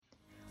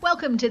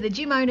Welcome to the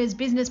Gym Owners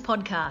Business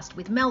Podcast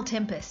with Mel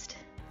Tempest.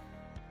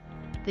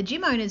 The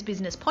Gym Owners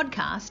Business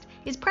Podcast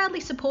is proudly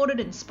supported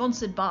and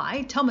sponsored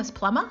by Thomas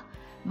Plummer,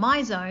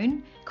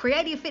 MyZone,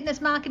 Creative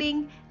Fitness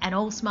Marketing and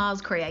All Smiles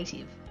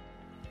Creative.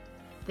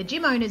 The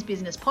Gym Owners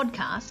Business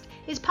Podcast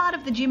is part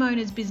of the Gym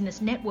Owners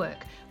Business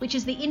Network, which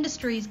is the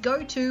industry's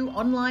go-to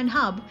online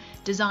hub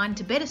designed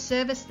to better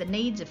service the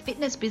needs of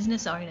fitness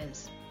business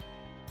owners.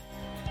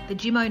 The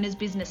Gym Owners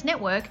Business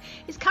Network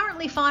is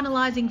currently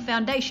finalising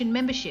foundation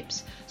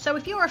memberships, so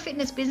if you're a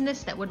fitness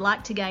business that would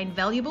like to gain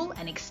valuable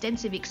and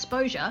extensive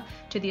exposure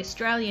to the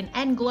Australian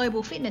and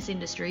global fitness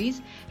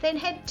industries, then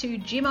head to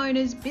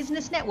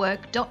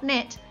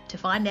gymownersbusinessnetwork.net to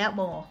find out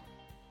more.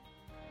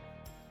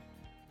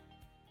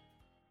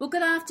 Well,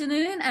 good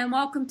afternoon and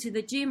welcome to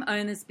the Gym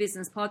Owners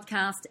Business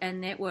Podcast and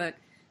Network.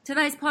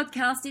 Today's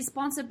podcast is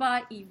sponsored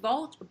by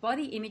Evolt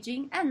Body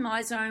Imaging and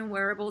MyZone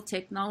Wearable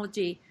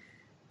Technology.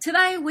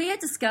 Today we are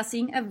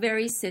discussing a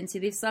very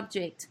sensitive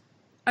subject,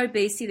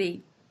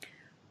 obesity.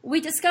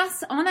 We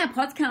discuss on our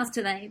podcast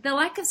today the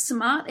lack of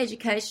smart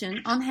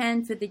education on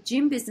hand for the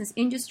gym business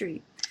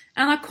industry.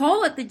 And I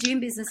call it the gym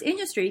business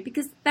industry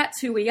because that's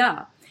who we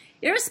are.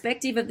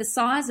 Irrespective of the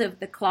size of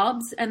the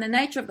clubs and the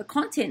nature of the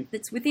content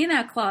that's within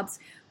our clubs,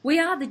 we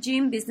are the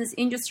gym business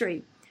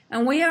industry.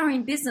 And we are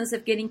in business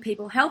of getting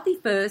people healthy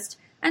first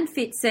and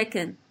fit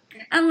second.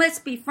 And let's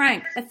be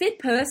frank, a fit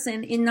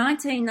person in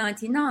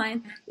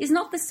 1999 is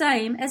not the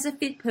same as a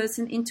fit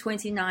person in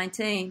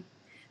 2019.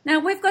 Now,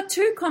 we've got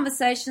two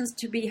conversations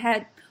to be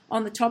had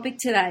on the topic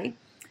today.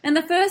 And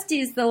the first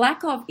is the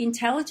lack of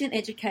intelligent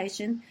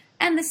education,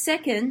 and the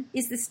second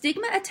is the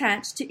stigma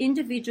attached to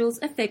individuals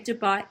affected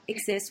by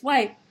excess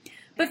weight.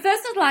 But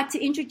first, I'd like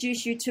to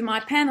introduce you to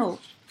my panel.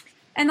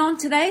 And on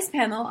today's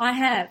panel, I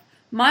have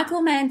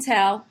Michael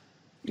Mantell,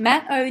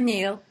 Matt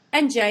O'Neill,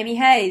 and Jamie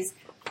Hayes.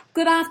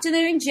 Good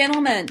afternoon,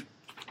 gentlemen.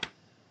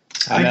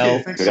 Hi,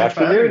 Mel. Good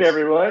afternoon,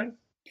 everyone.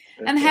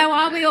 And how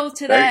are we all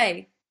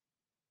today?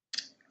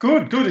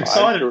 Good,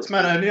 excited. It's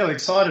Matt O'Neill,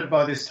 excited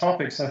by this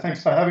topic, so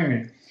thanks for having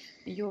me.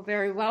 You're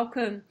very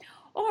welcome.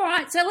 All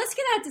right, so let's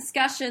get our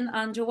discussion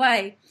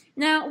underway.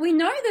 Now, we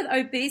know that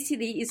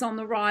obesity is on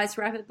the rise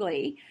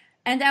rapidly,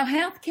 and our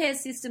healthcare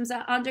systems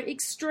are under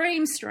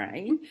extreme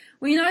strain.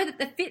 We know that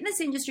the fitness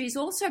industry is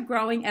also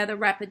growing at a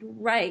rapid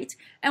rate,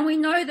 and we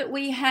know that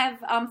we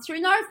have,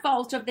 through no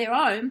fault of their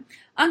own,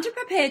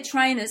 underprepared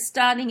trainers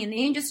starting in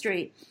the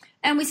industry.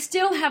 And we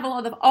still have a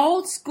lot of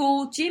old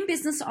school gym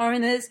business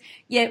owners,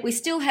 yet we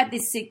still have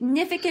this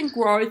significant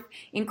growth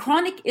in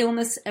chronic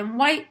illness and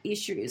weight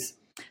issues.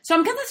 So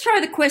I'm going to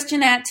throw the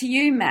question out to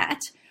you,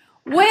 Matt.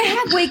 Where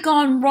have we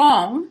gone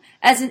wrong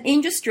as an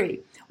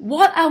industry?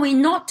 What are we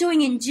not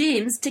doing in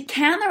gyms to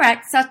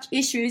counteract such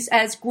issues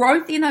as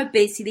growth in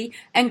obesity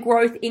and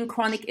growth in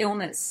chronic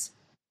illness?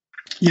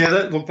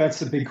 Yeah, that's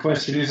the big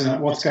question, isn't it?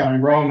 What's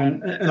going wrong?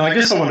 And I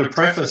guess I want to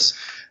preface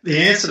the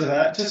answer to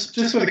that just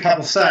with a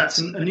couple of stats.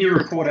 A new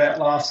report out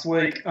last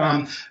week,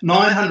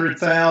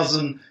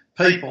 900,000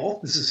 people,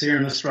 this is here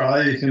in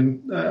Australia, you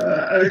can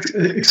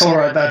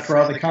accelerate that for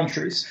other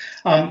countries,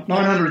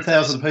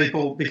 900,000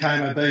 people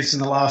became obese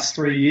in the last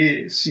 3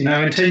 years. You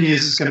know, in 10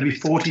 years it's going to be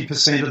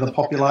 40% of the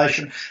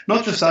population,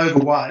 not just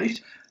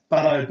overweight,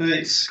 but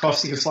obese,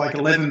 costing us like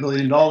 $11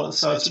 billion.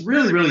 So it's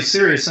really, really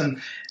serious,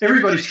 and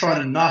everybody's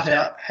trying to nut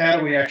out how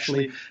do we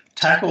actually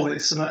tackle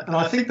this. And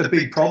I think the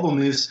big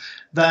problem is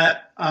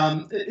that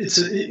it's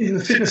in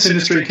the fitness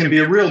industry, it can be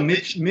a real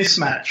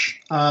mismatch.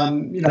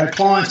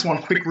 Clients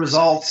want quick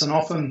results, and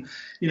often,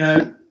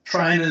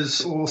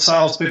 trainers or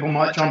salespeople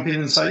might jump in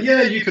and say,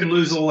 yeah, you can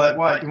lose all that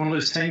weight. You want to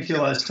lose 10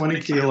 kilos,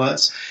 20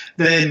 kilos.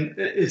 Then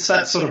it's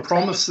that sort of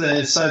promise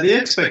there. So the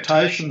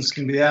expectations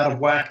can be out of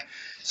whack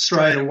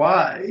straight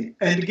away.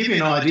 And to give you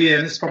an idea,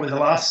 and this is probably the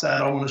last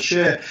stat I want to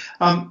share,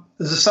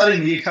 there's a study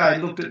in the UK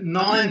looked at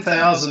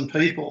 9,000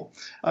 people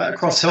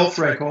across health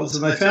records,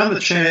 and they found the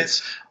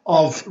chance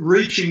of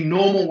reaching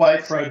normal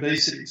weight for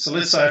obesity. So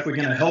let's say if we're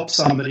going to help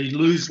somebody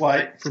lose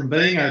weight from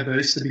being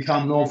obese to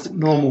become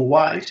normal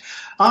weight,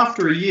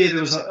 after a year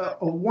there was a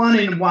 1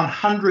 in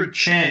 100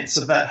 chance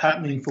of that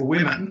happening for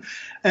women,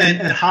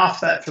 and half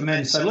that for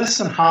men, so less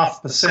than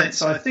 0.5%.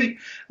 So I think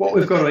what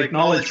we've got to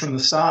acknowledge from the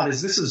start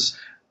is this is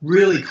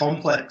really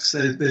complex.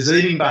 There's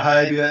eating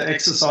behaviour,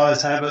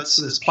 exercise habits,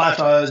 there's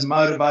plateaus,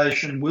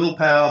 motivation,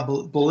 willpower,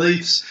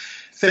 beliefs,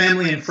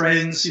 family and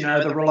friends,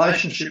 the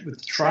relationship with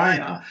the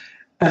trainer.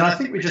 And I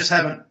think we just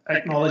haven't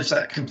acknowledged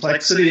that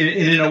complexity.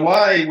 And in a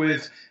way,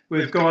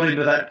 we've gone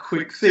into that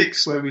quick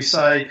fix where we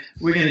say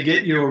we're going to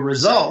get you a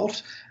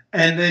result,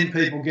 and then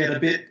people get a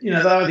bit, they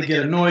either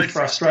get annoyed,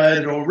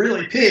 frustrated, or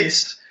really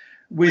pissed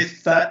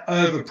with that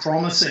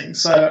over-promising.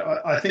 So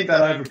I think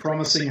that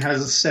over-promising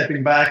has us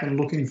stepping back and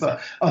looking for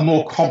a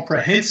more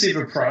comprehensive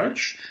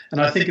approach. And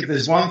I think if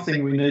there's one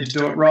thing we need to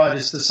do it right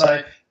is to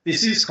say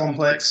this is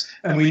complex,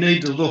 and we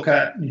need to look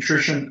at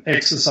nutrition,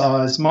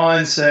 exercise,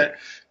 mindset,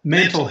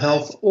 mental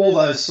health, all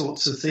those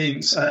sorts of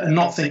things, and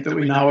not think that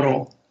we know it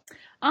all.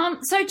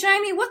 So,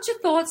 Jamie, what's your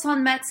thoughts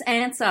on Matt's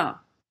answer?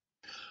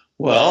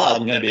 Well,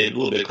 I'm going to be a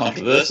little bit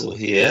controversial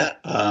here.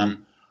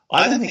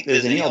 I don't think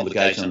there's any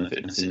obligation on the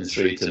fitness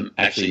industry to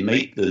actually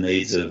meet the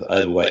needs of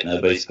overweight and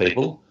obese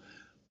people.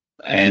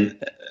 And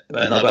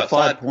I've got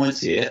 5 points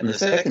here. And the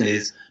second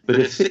is, but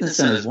if fitness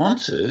centres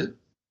want to,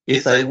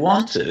 if they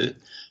want to,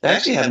 they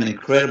actually have an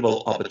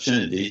incredible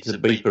opportunity to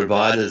be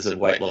providers of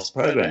weight loss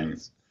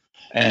programs.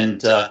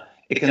 And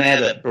it can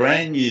add a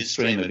brand new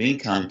stream of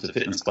income to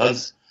fitness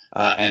clubs.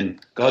 And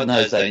God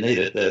knows they need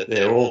it.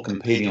 They're all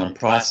competing on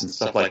price and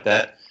stuff like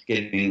that,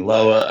 getting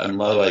lower and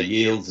lower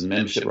yields and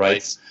membership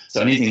rates.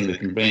 So anything that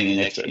can bring in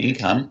extra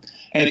income,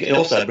 and it can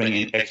also bring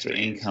in extra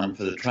income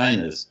for the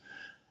trainers.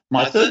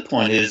 My third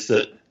point is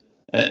that,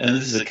 and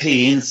this is a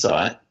key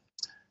insight,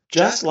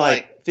 just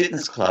like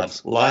fitness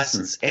clubs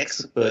license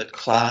expert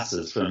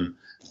classes from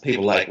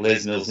people like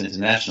Les Mills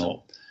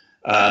International,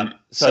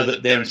 so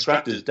that their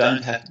instructors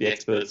don't have to be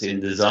experts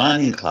in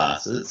designing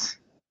classes,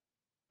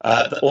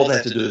 all they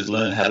have to do is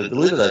learn how to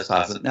deliver those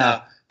classes.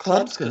 Now,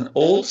 clubs can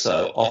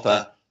also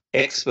offer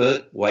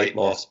expert weight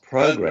loss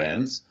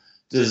programs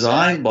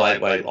designed by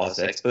weight loss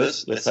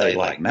experts, let's say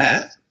like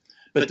Matt,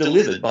 but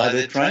delivered by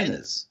their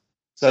trainers,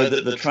 so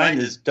that the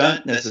trainers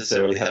don't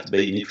necessarily have to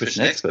be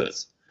nutrition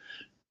experts.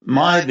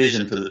 My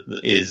vision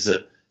is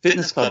that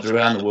fitness clubs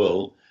around the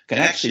world can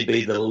actually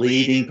be the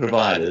leading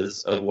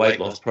providers of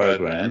weight loss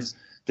programs,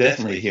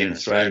 definitely here in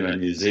Australia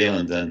and New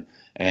Zealand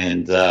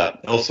and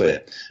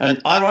elsewhere. And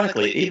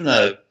ironically, even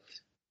though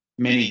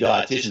many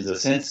dietitians are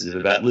sensitive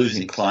about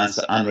losing clients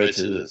to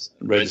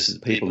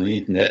unregistered people on the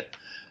internet,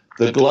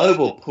 the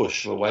global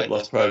push for weight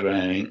loss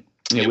programming,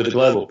 with the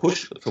global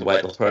push for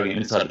weight loss programming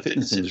inside the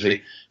fitness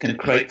industry, can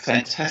create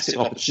fantastic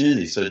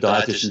opportunities for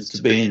dietitians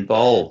to be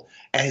involved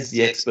as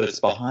the experts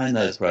behind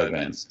those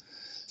programs.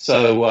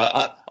 So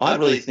I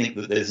really think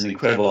that there's an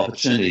incredible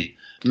opportunity.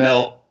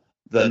 Mel,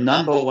 the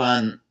number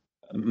one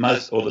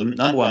most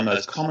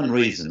common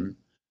reason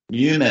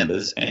new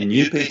members and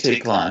new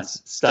PT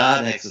clients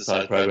start an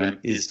exercise program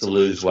is to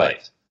lose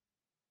weight.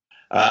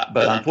 But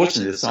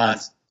unfortunately, the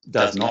science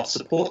does not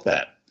support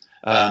that.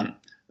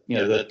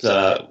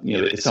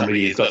 If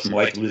somebody has got some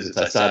weight to lose, if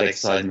they start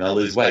exercising, they'll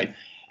lose weight.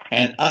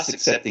 And us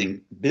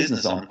accepting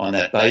business on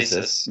that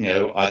basis,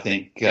 I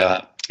think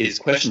is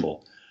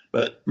questionable.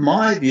 But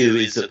my view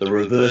is that the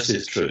reverse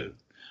is true.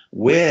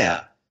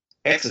 Where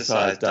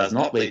exercise does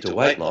not lead to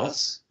weight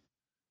loss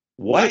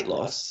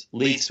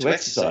leads to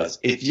exercise.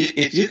 If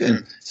you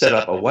can set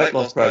up a weight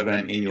loss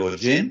program in your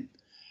gym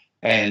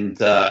and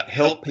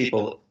help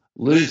people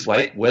lose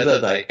weight, whether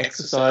they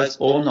exercise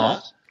or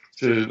not,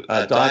 through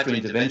dietary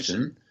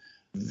intervention,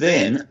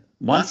 then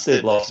once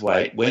they've lost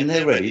weight, when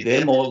they're ready,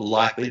 they're more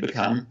likely to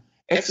become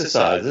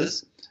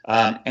exercisers.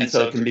 And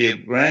so it can be a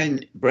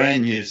brand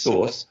new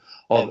source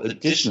of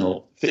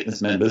additional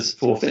fitness members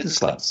for fitness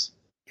clubs.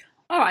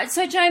 All right,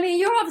 so Jamie,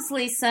 you're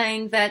obviously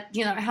saying that,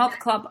 health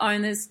club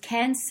owners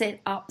can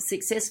set up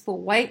successful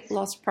weight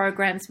loss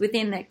programs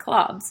within their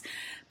clubs.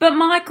 But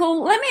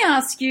Michael, let me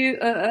ask you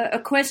a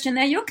question.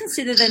 Now, you're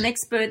considered an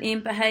expert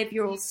in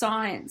behavioural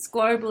science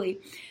globally.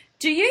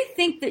 Do you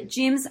think that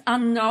gyms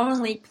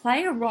unknowingly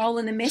play a role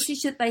in the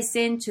message that they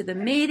send to the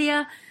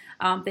media,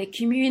 their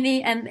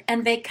community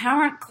and their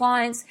current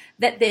clients,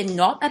 that they're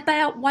not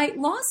about weight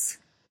loss?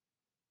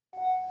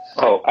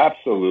 Oh,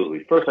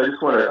 absolutely. First, I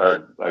just want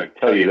to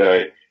tell you that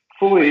I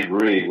fully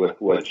agree with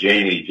what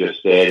Jamie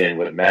just said and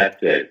what Matt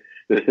said.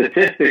 The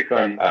statistics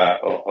on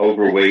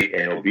overweight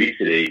and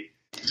obesity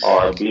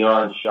are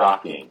beyond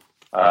shocking.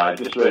 I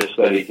just read a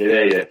study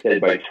today that said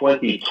by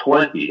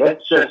 2020,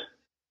 that's just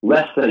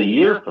less than a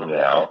year from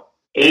now,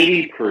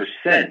 80%,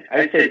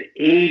 I said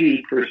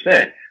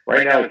 80%,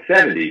 right now it's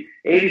 70%,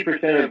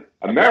 80% of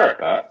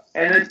America,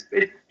 and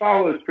it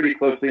follows pretty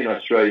closely in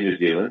Australia and New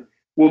Zealand,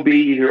 will be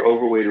either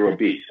overweight or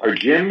obese. Are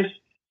gyms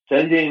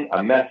sending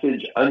a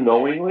message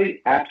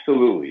unknowingly?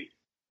 Absolutely.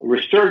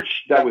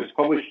 Research that was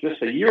published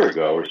just a year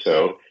ago or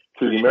so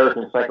through the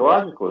American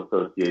Psychological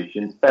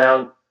Association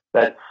found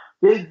that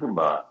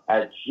stigma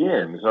at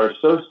gyms are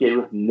associated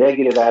with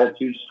negative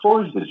attitudes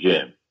towards the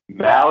gym,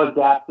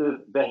 maladaptive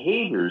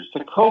behaviors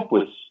to cope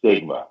with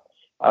stigma,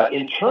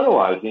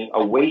 internalizing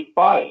a weight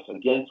bias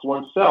against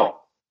oneself,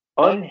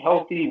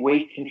 unhealthy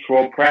weight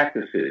control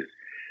practices.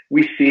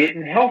 We see it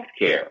in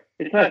healthcare.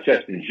 It's not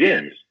just in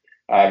gyms.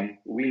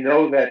 We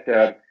know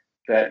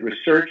that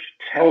research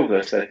tells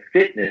us that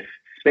fitness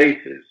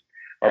spaces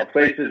are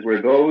places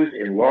where those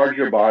in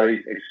larger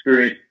bodies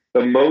experience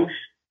the most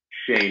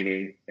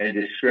shaming and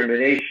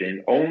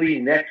discrimination, only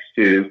next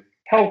to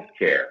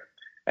healthcare.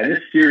 And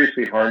this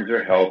seriously harms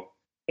their health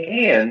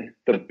and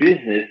the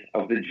business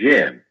of the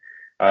gym.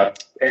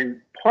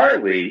 And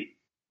partly,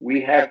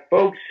 we have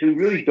folks who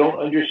really don't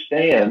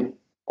understand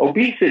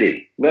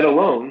obesity, let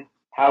alone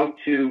how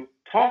to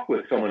talk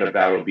with someone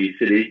about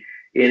obesity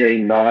in a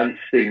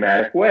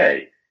non-stigmatic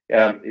way,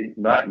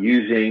 not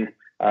using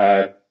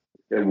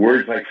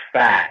words like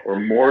fat or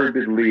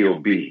morbidly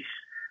obese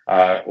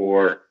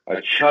or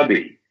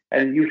chubby.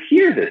 And you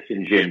hear this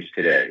in gyms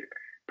today.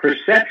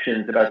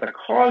 Perceptions about the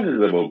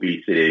causes of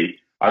obesity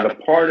on the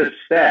part of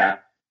staff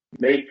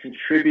may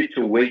contribute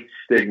to weight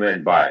stigma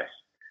and bias.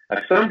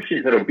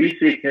 assumptions that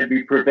obesity can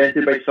be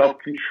prevented by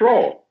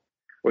self-control,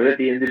 or that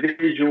the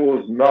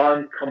individual's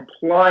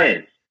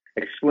non-compliance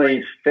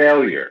explains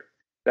failure.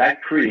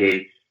 That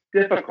creates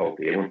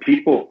difficulty. And when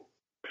people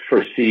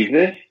perceive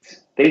this,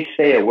 they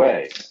stay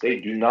away. They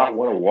do not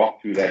want to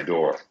walk through that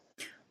door.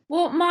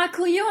 Well,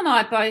 Michael, you and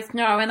I both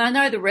know, and I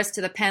know the rest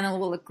of the panel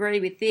will agree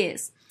with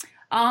this,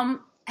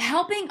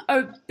 helping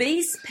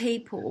obese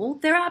people,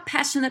 there are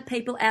passionate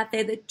people out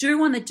there that do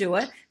want to do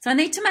it, so I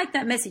need to make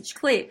that message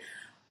clear.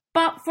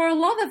 But for a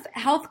lot of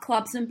health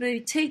clubs and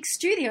boutique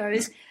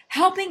studios,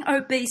 helping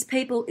obese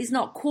people is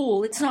not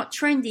cool, it's not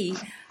trendy,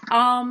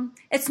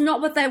 it's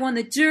not what they want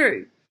to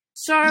do.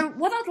 So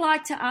what I'd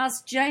like to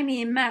ask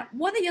Jamie and Matt,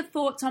 what are your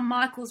thoughts on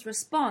Michael's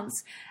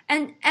response?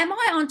 And am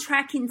I on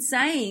track in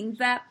saying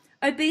that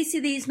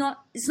obesity is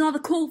not a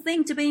cool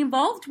thing to be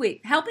involved with,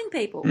 helping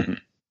people? Mm-hmm.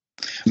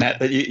 Matt,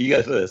 but you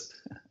go first.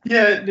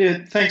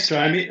 Yeah, thanks,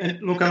 Jamie.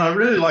 And look, and I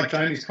really like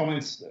Jamie's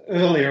comments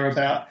earlier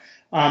about,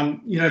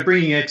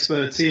 bringing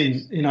experts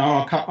in.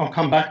 I'll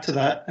come back to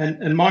that.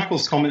 And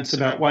Michael's comments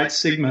about weight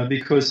stigma,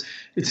 because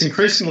it's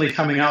increasingly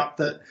coming up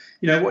that,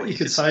 what you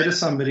could say to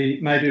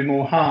somebody may do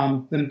more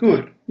harm than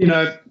good.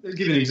 I'll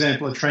give you an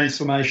example, a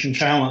transformation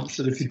challenge,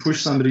 that if you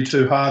push somebody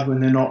too hard when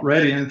they're not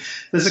ready. And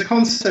there's a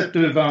concept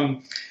of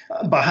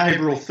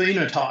behavioural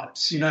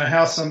phenotypes,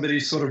 how somebody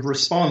sort of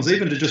responds,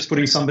 even to just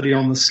putting somebody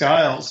on the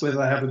scales, whether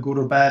they have a good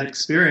or bad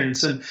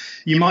experience. And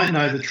you might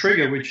know the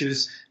trigger, which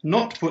is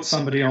not to put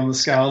somebody on the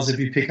scales if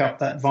you pick up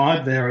that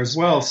vibe there as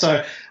well.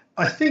 So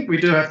I think we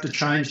do have to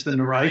change the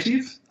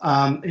narrative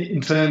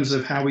in terms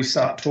of how we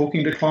start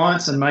talking to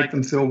clients and make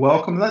them feel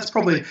welcome. That's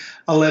probably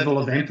a level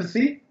of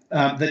empathy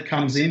that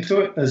comes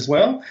into it as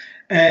well.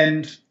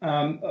 And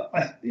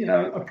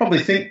I probably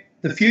think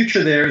the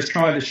future there is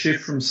trying to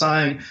shift from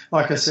saying,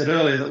 like I said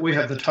earlier, that we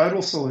have the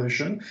total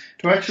solution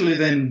to actually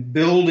then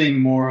building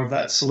more of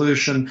that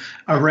solution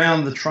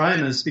around the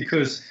trainers,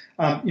 because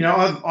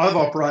I've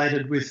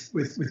operated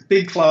with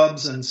big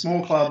clubs and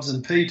small clubs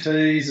and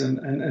PTs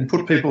and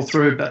put people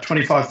through, about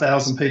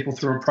 25,000 people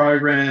through a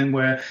program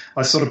where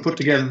I sort of put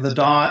together the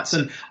diets.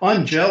 And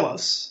I'm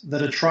jealous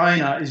that a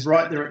trainer is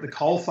right there at the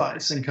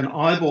coalface and can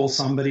eyeball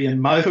somebody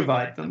and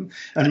motivate them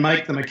and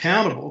make them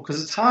accountable,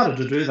 because it's harder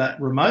to do that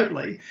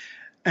remotely.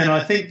 And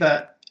I think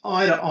that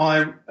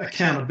eye-to-eye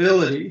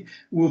accountability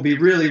will be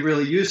really,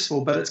 really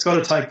useful, but it's got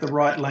to take the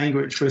right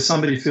language where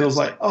somebody feels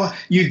like, oh,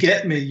 you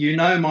get me, you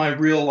know my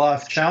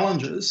real-life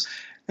challenges.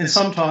 And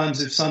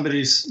sometimes if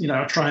somebody's,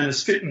 a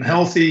trainer's fit and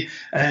healthy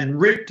and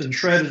ripped and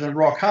shredded and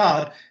rock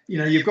hard,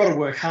 you've got to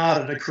work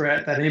harder to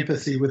create that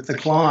empathy with the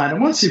client.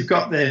 And once you've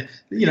got there,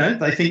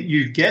 they think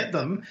you get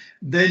them,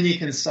 then you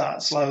can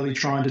start slowly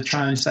trying to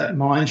change that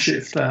mind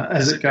shift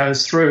as it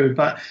goes through.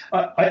 But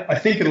I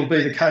think it'll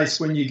be the case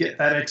when you get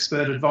that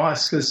expert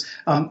advice, because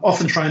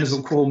often trainers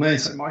will call me and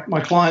say,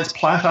 my client's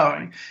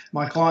plateauing,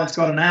 my client's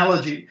got an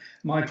allergy,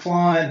 my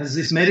client has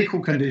this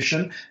medical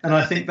condition, and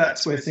I think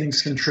that's where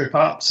things can trip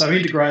up. So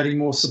integrating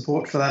more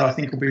support for that, I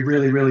think, will be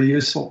really, really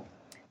useful.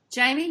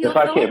 Jamie, your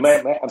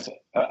thoughts?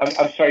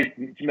 I'm sorry,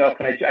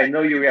 Jamel, I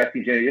know you were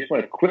asking, Jamie, I just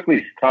want to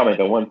quickly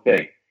comment on one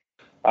thing.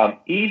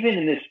 Even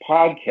in this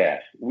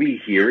podcast, we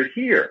hear it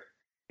here.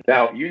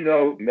 Now,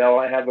 Mel,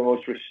 I have the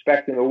most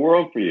respect in the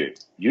world for you.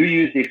 You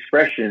use the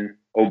expression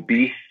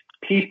obese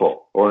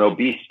people or an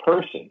obese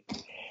person.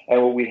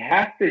 And what we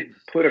have to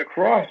put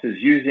across is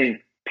using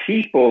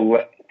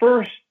people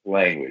first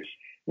language.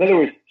 In other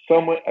words,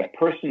 a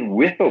person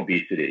with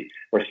obesity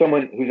or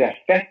someone who's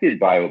affected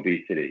by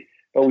obesity.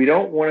 But we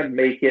don't want to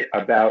make it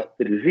about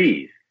the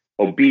disease,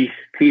 obese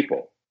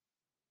people.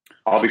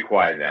 I'll be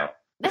quiet now.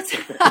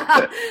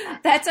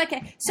 That's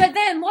okay. So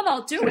then what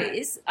I'll do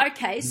is,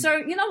 so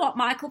you know what,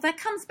 Michael, that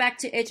comes back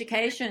to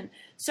education.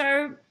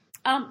 So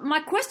my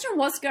question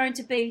was going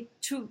to be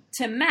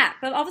to Matt,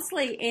 but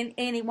obviously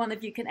any one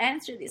of you can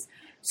answer this.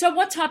 So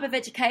what type of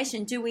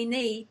education do we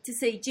need to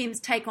see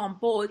gyms take on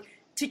board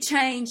to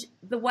change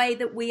the way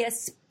that we are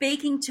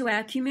speaking to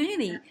our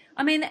community?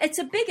 I mean, it's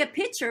a bigger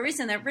picture,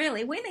 isn't it,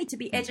 really? We need to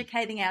be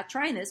educating our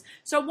trainers.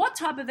 So what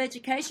type of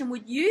education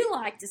would you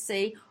like to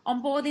see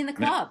on board in the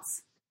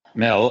clubs?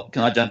 Mel,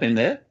 can I jump in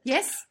there?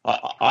 Yes.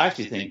 I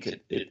actually think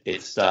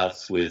it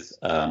starts with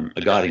a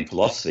guiding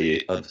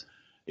philosophy of,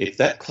 if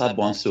that club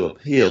wants to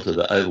appeal to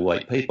the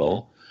overweight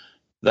people,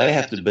 they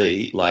have to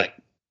be like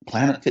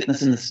Planet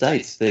Fitness in the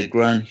States. They've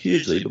grown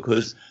hugely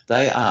because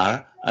they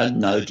are a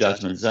no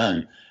judgment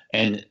zone.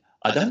 And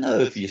I don't know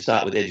if you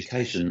start with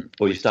education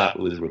or you start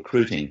with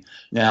recruiting.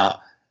 Now,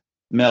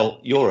 Mel,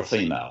 you're a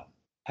female.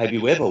 Have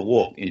you ever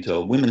walked into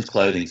a women's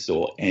clothing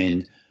store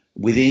and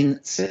within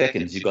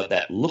seconds you got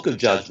that look of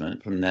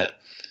judgment from that,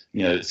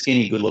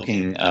 skinny,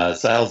 good-looking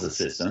sales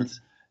assistant,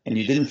 and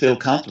you didn't feel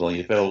comfortable?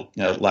 You felt,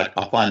 like,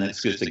 I find an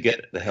excuse to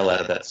get the hell out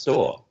of that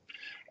store.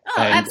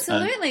 Oh,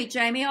 absolutely,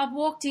 Jamie. I've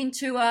walked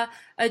into a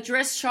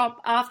dress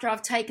shop after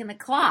I've taken a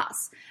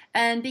class,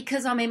 and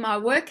because I'm in my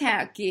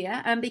workout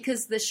gear and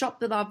because the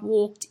shop that I've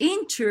walked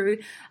into,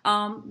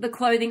 the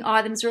clothing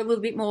items are a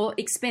little bit more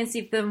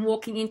expensive than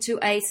walking into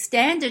a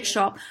standard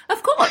shop,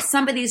 of course,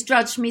 somebody's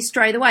judged me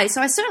straight away.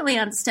 So I certainly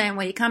understand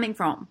where you're coming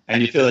from.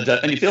 And you feel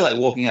like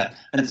walking out.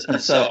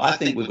 And so I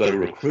think we've got to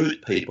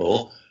recruit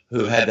people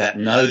who have that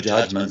no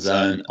judgment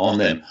zone on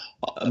them.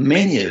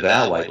 Many of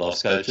our weight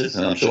loss coaches,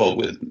 and I'm sure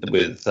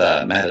with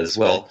Matt as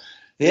well,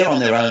 they're on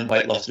their own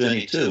weight loss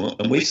journey too.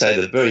 And we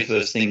say the very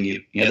first thing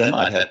they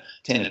might have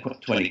 10 or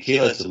 20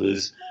 kilos to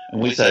lose,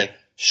 and we say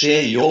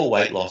share your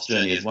weight loss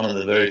journey as one of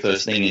the very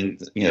first thing in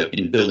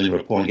building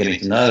rapport and getting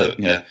to know.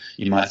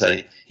 You might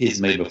say, here's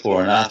me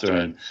before and after,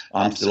 and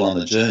I'm still on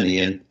the journey,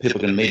 and people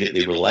can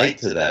immediately relate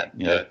to that.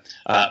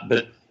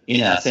 But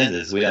in our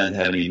centres, we don't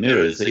have any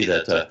mirrors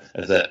either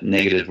as that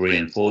negative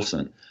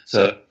reinforcement.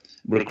 So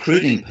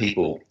recruiting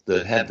people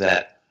that have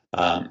that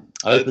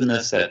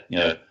openness, that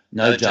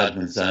no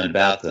judgment zone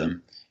about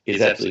them,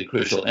 is absolutely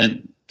crucial.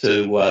 And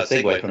to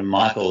segue from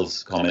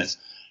Michael's comments,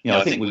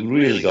 I think we've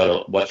really got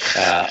to watch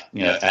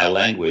our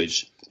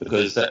language,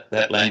 because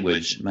that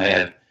language may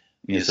have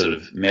sort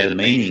of meta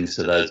meanings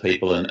to those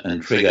people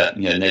and trigger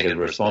negative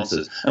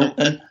responses.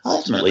 And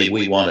ultimately,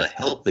 we want to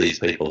help these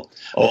people.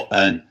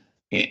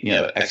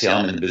 Actually,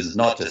 I'm in the business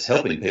not just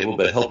helping people,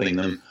 but helping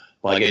them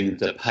by getting them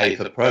to pay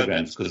for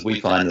programs, because we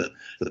find that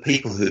the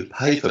people who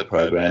pay for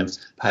programs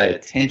pay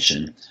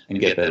attention and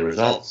get better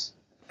results.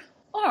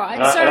 All right.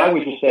 And I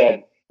would just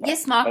add,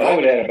 yes, Michael. I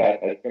would add about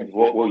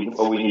what we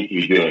need to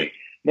be doing.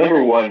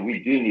 Number one, we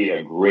do need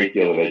a great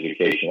deal of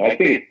education. I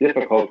think it's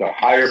difficult to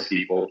hire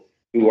people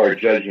who are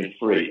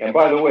judgment-free. And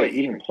by the way,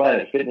 even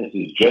Planet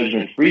Fitness's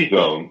judgment-free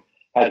zone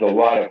has a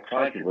lot of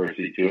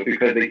controversy to it,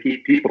 because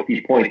people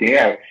keep pointing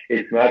out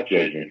it's not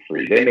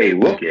judgment-free. They may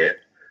look it,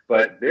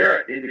 but there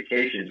are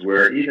indications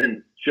where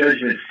even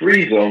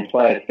judgment-free zone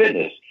Planet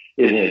Fitness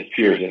isn't as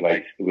pure as it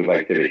would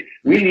like to be.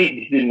 We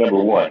need to do,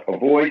 number one,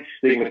 avoid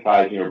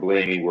stigmatizing or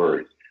blaming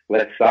words.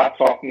 Let's stop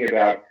talking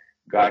about,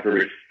 God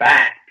forbid,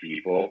 fat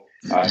people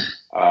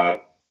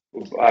and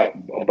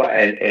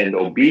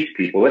obese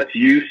people. Let's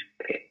use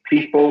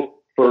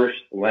people-first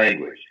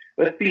language.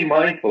 Let's be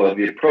mindful of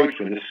the approach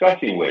when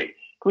discussing weight.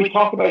 Can we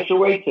talk about your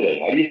weight today?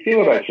 How do you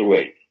feel about your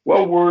weight?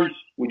 What words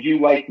would you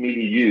like me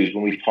to use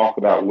when we talk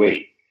about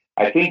weight?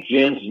 I think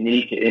gyms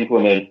need to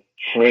implement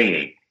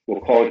training.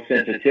 We'll call it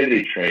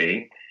sensitivity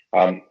training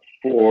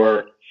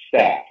for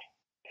staff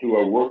who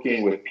are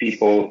working with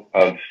people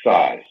of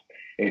size,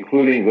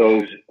 including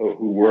those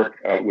who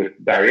work with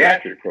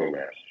bariatric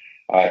programs.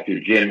 If your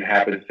gym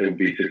happens to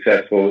be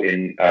successful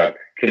in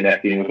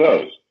connecting with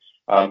those.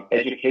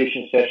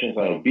 Education sessions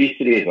on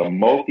obesity is a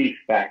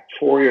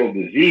multifactorial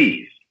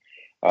disease.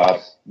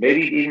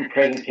 Maybe even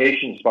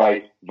presentations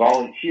by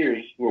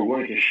volunteers who are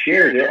willing to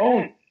share their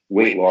own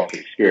weight loss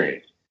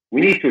experience.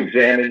 We need to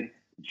examine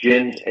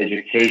gyms'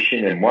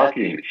 education and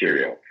marketing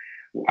material.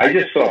 I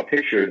just saw a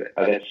picture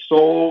that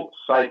Soul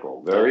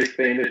Cycle, very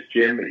famous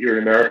gym here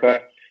in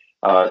America,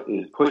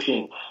 is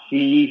pushing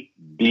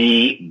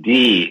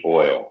CBD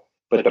oil.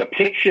 But the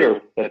picture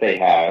that they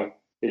have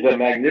is a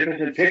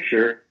magnificent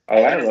picture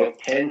of,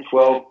 10,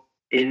 12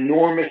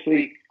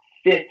 enormously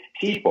fit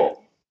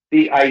people.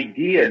 The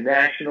IDEA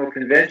National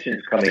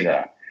Convention's coming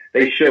up.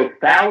 They show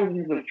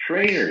thousands of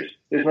trainers.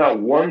 There's not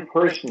one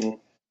person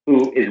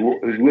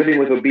who's living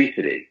with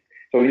obesity.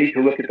 So we need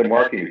to look at the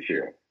marketing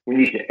material. We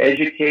need to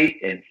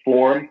educate,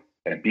 inform,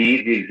 and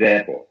be the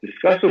example.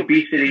 Discuss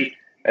obesity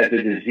as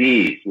a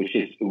disease, which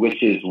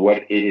is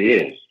what it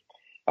is.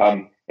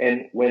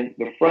 And when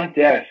the front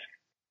desk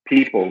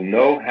people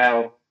know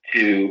how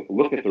to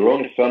look at their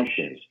own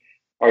assumptions,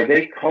 are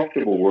they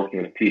comfortable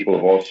working with people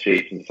of all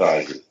shapes and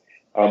sizes?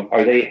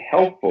 Are they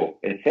helpful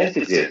and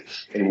sensitive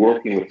in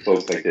working with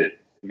folks like this?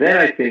 Then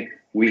I think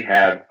we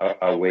have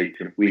a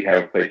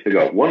place to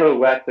go. One of the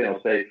last thing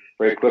I'll say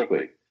very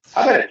quickly: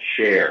 how about a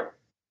chair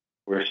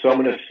where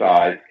someone of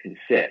size can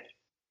sit?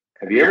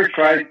 Have you ever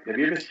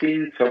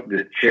seen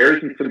the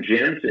chairs in some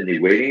gyms in the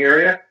waiting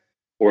area,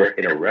 or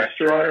in a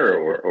restaurant,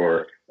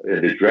 or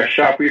the dress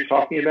shop we were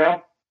talking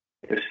about?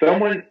 If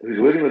someone who's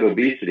living with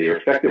obesity or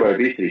affected by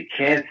obesity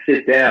can't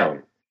sit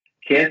down,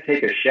 can't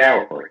take a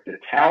shower, the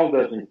towel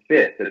doesn't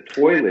fit, the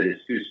toilet is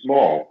too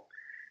small,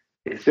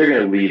 they're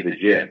going to leave the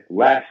gym.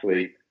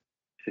 Lastly,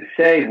 to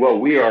say, well,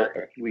 we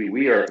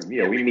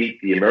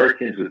meet the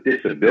Americans with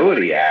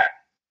Disability Act.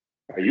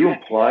 Are you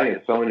implying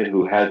that someone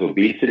who has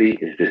obesity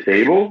is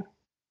disabled?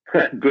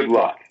 Good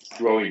luck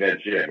growing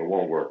that gym. It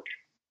won't work.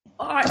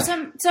 All right.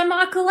 So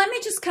Michael, let me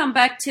just come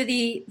back to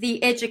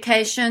the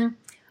education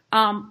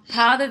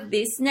part of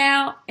this.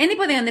 Now,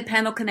 anybody on the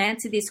panel can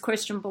answer this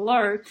question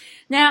below.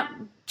 Now,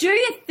 do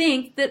you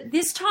think that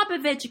this type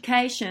of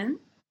education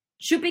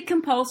should be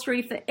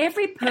compulsory for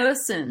every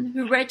person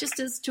who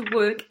registers to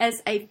work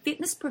as a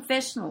fitness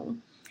professional,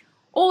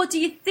 Or do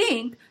you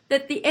think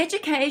that the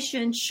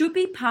education should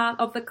be part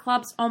of the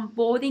club's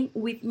onboarding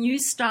with new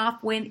staff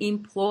when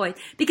employed?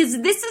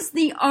 Because this is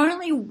the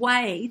only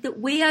way that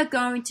we are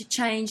going to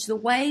change the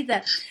way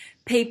that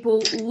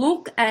people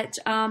look at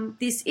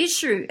this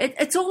issue.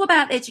 It's all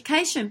about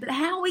education, but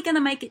how are we going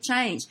to make it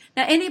change?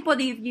 Now, any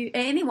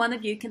one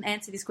of you can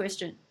answer this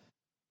question.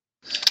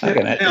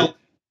 Okay, Matt,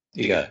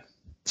 you go.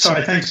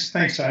 Sorry, thanks,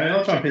 Jamie.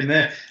 I'll jump in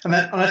there. And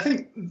I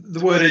think the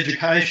word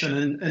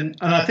education, and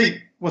I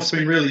think what's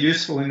been really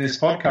useful in this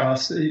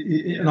podcast,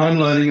 and I'm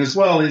learning as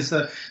well, is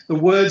that the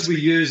words we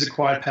use are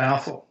quite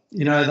powerful.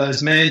 You know,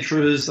 those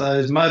mantras,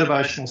 those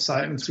motivational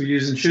statements we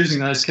use, and choosing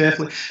those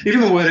carefully.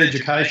 Even the word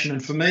education,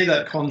 and for me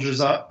that conjures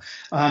up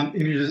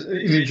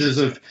images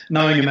of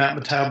knowing about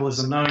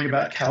metabolism, knowing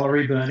about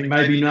calorie burning,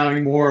 maybe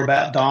knowing more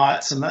about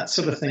diets and that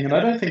sort of thing. And I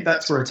don't think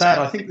that's where it's at.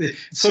 I think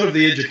it's sort of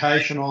the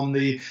education on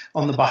the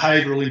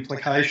behavioural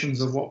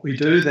implications of what we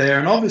do there.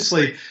 And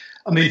obviously,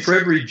 I mean, for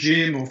every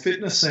gym or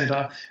fitness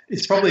centre,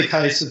 it's probably a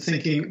case of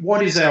thinking,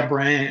 what is our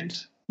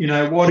brand? You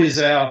know, what is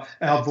our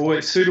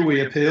voice? Who do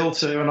we appeal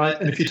to?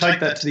 And if you take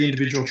that to the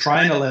individual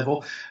trainer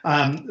level,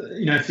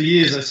 you know, for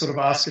years I sort of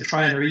asked a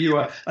trainer, are you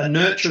a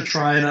nurture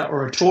trainer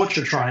or a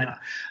torture trainer?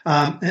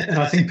 And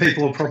I think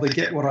people will probably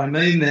get what I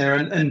mean there.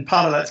 And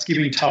part of that's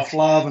giving tough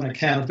love and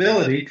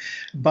accountability,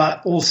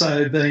 but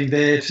also being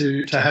there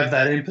to have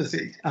that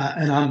empathy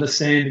and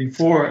understanding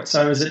for it.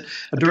 So is it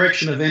a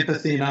direction of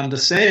empathy and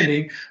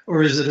understanding,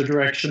 or is it a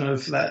direction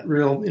of that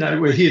real, you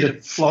know, we're here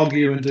to flog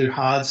you and do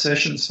hard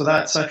sessions for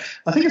that? So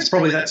I think it's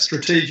probably that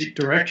strategic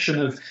direction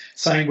of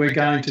saying we're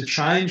going to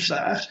change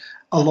that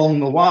along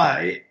the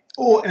way.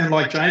 And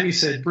like Jamie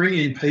said, bring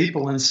in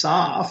people and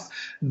staff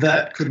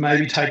that could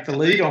maybe take the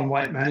lead on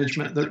weight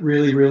management that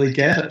really, really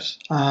get it,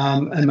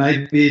 and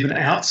maybe even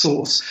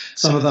outsource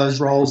some of those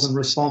roles and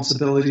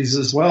responsibilities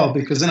as well,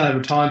 because then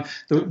over time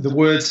the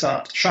words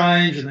start to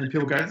change and then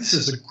people go, this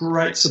is a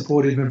great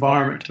supportive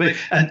environment to be.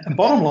 And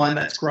bottom line,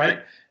 that's great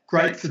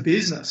for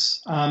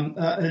business.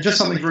 And just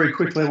something very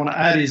quickly I want to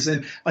add is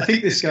then I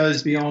think this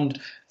goes beyond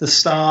the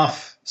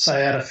staff,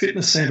 say at a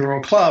fitness centre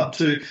or club,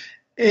 to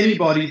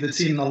anybody that's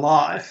in the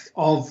life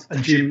of a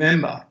gym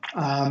member,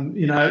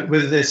 you know,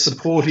 whether they're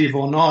supportive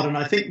or not. And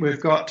I think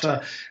we've got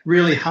to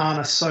really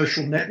harness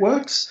social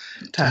networks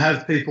to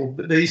have people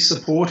be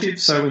supportive.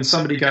 So when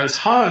somebody goes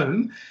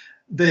home,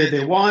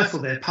 their wife or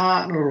their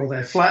partner or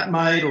their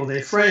flatmate or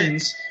their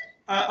friends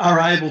are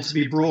able to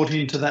be brought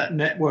into that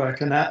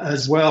network and that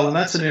as well. And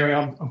that's an area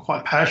I'm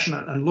quite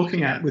passionate and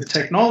looking at with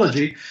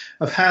technology,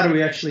 of how do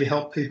we actually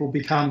help people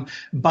become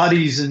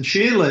buddies and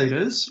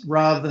cheerleaders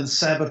rather than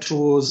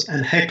saboteurs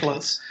and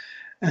hecklers.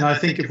 And I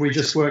think if we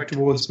just work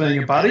towards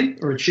being a buddy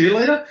or a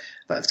cheerleader,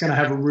 that's going to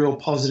have a real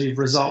positive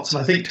results.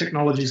 And I think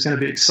technology is going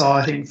to be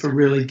exciting for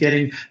really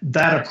getting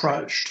that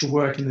approach to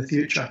work in the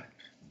future.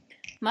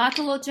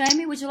 Michael or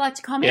Jamie, would you like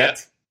to comment? Yeah.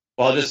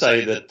 Well, I'll just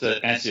say that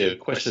to answer your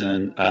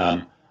question,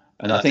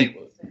 and I think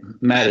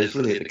Matt is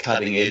really at the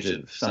cutting edge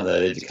of some of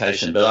that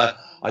education. But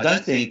I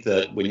don't think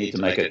that we need to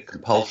make it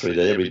compulsory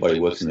that everybody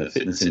who works in the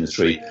fitness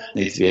industry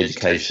needs to be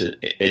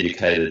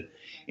educated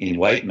in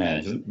weight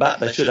management. But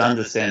they should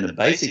understand the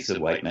basics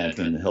of weight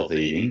management and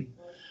healthy eating.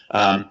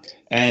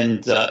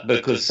 And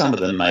because some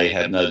of them may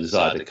have no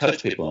desire to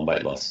coach people on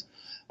weight loss.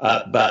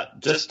 But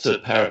just to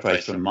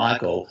paraphrase from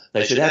Michael,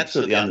 they should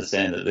absolutely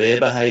understand that their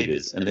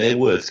behaviours and their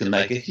words can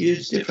make a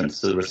huge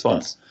difference to the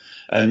response.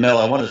 And Mel,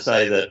 I want to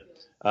say that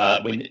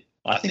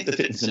I think the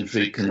fitness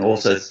industry can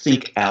also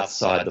think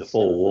outside the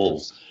four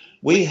walls.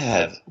 We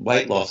have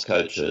weight loss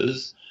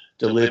coaches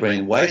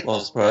delivering weight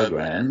loss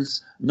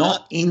programs,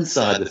 not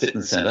inside the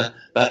fitness centre,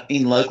 but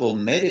in local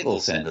medical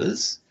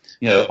centres,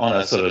 you know, on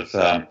a sort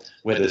of,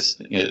 where there's,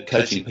 you know,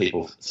 coaching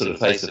people sort of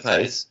face to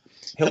face,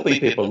 helping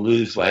people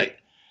lose weight.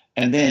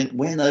 And then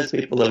when those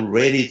people are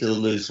ready to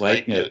lose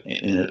weight, you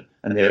know,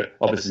 and they're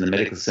obviously in the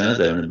medical centre,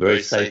 they're in a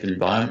very safe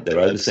environment, they're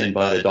overseen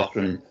by their doctor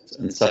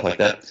and stuff like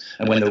that.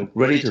 And when they're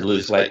ready to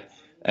lose weight,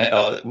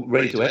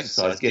 ready to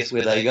exercise, guess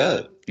where they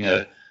go? You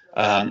know,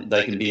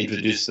 they can be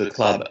introduced to the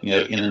club, you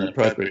know, in an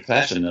appropriate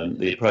fashion and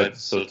the appropriate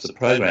sorts of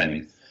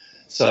programming.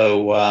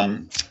 So,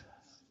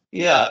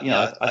 yeah, you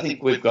know, I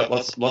think we've got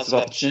lots of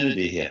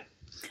opportunity here.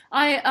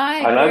 I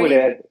agree. And I would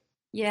add.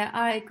 Yeah,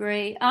 I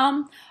agree.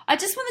 I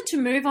just wanted to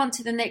move on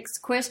to the next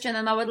question,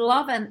 and I would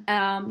love an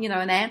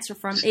answer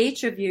from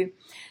each of you.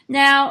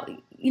 Now,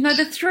 you know,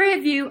 the three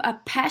of you are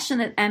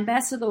passionate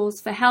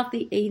ambassadors for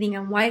healthy eating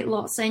and weight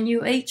loss, and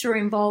you each are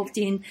involved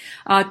in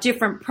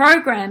different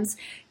programs.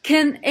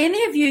 Can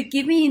any of you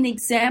give me an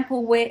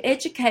example where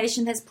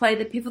education has played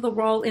a pivotal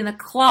role in a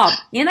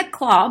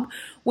club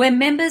where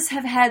members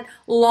have had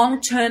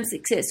long-term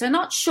success? So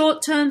not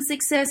short-term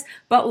success,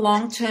 but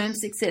long-term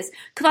success.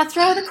 Could I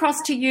throw it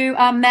across to you,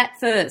 Matt,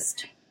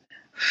 first?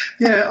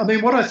 Yeah, I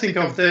mean, what I think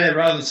of there,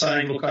 rather than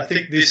saying, look, I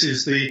think this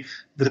is the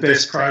the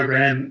best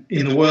program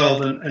in the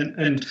world.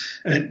 And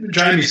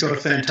Jamie's got a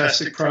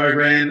fantastic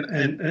program,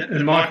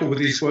 and Michael with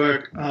his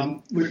work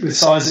with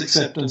size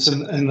acceptance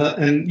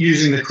and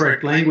using the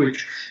correct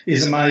language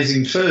is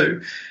amazing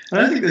too. I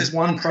don't think there's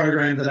one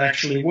program that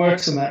actually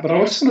works on that, but I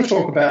just want to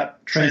talk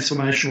about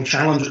transformational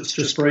challenges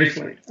just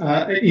briefly.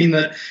 In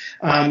that,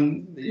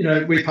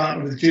 we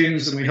partner with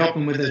gyms and we help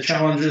them with their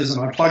challenges,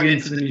 and I plug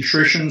in for the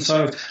nutrition.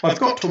 So I've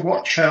got to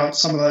watch how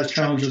some of those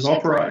challenges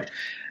operate.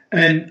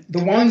 And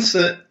the ones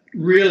that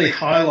really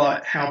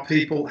highlight how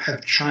people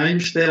have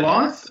changed their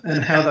life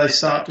and how they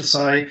start to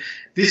say,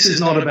 this is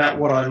not about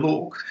what I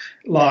look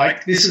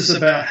like, this is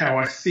about how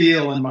I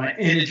feel and my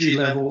energy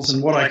levels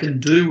and what I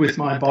can do with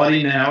my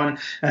body now.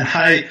 And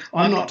hey,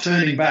 I'm not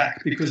turning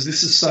back because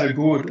this is so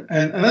good.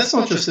 And that's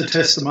not just a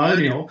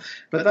testimonial,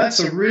 but that's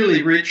a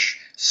really rich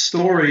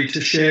story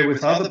to share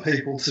with other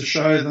people, to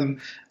show them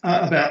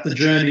about the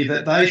journey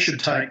that they should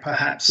take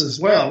perhaps as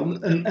well.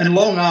 And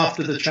long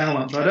after the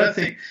challenge, I don't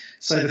think,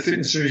 say, the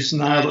fitness industry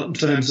nailed it in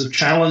terms of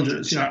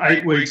challenges,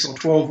 8 weeks or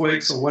 12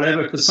 weeks or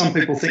whatever, because some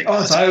people think,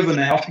 oh, it's over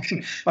now,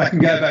 I can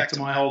go back to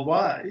my old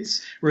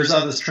ways, whereas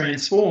others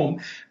transform.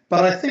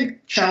 But I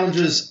think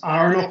challenges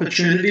are an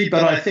opportunity,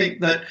 but I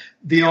think that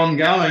the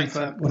ongoing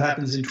for what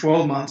happens in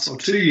 12 months or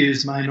 2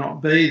 years may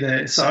not be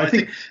there. So I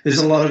think there's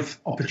a lot of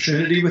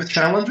opportunity with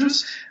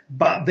challenges,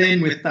 but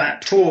then with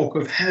that talk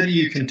of how do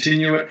you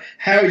continue it,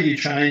 how are you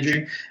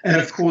changing, and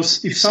of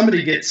course if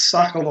somebody gets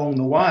stuck along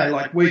the way,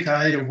 like week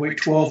 8 or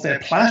week 12, they're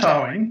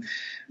plateauing,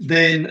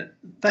 then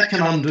that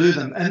can undo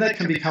them and that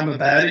can become a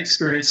bad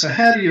experience. So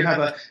how do you have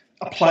a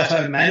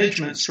plateau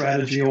management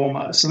strategy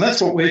almost? And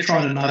that's what we're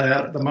trying to nut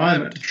out at the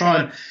moment, to try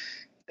and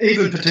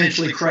even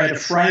potentially create a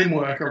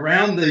framework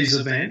around these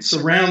events,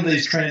 around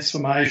these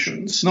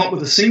transformations, not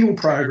with a single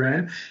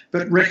program,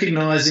 but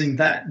recognising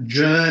that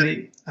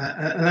journey.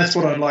 And that's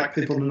what I'd like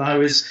people to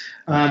know is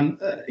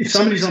if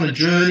somebody's on a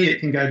journey, it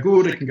can go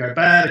good, it can go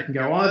bad, it can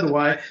go either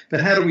way,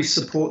 but how do we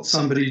support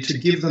somebody to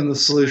give them the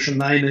solution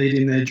they need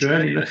in their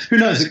journey? Who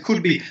knows, it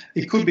could be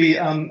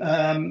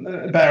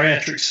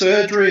bariatric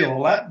surgery or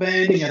lap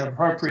banding at an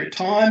appropriate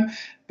time,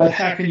 but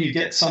how can you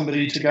get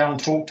somebody to go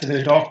and talk to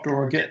their doctor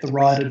or get the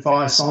right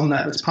advice on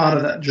that? It's part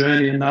of that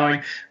journey, and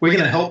knowing we're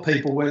going to help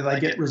people whether they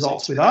get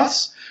results with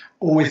us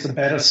or with a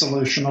better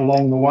solution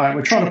along the way.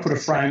 We're trying to put a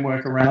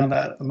framework around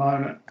that at the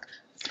moment.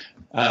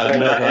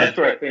 That's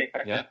what I think.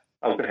 Yeah.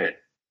 Oh, go ahead.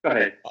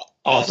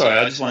 Oh, sorry.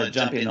 I just want to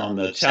jump in on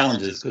the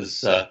challenges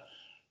because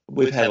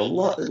we've had a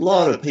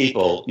lot of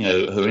people,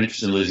 who are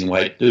interested in losing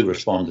weight do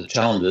respond to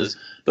challenges.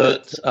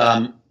 But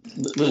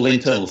little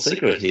internal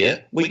secret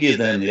here, we give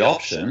them the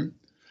option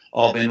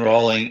of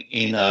enrolling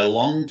in a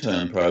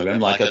long-term program,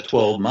 like a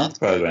 12-month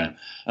program.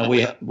 And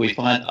we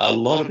find a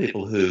lot of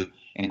people who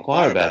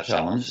inquire about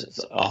challenge,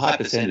 a high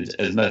percentage,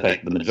 as a matter of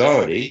fact, the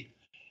majority,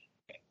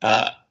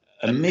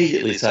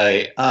 immediately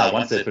say,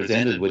 once they're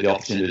presented with the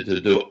opportunity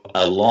to do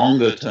a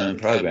longer-term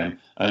program,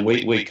 and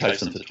we coach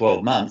them for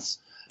 12 months,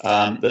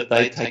 that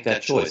they take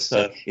that choice.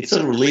 So it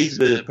sort of relieves a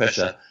bit of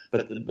pressure,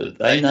 but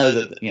they know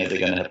that they're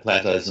going to have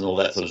plateaus and all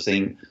that sort of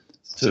thing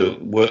to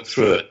work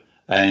through it.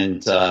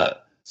 And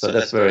so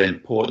that's very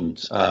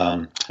important.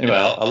 Anyway,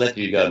 I'll let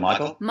you go,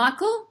 Michael.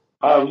 Michael?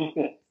 I was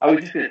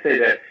just going to say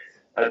that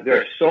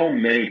there are so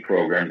many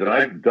programs, and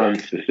I've done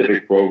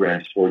specific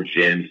programs for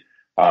gyms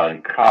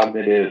on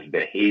cognitive,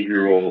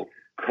 behavioral,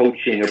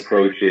 coaching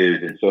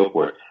approaches, and so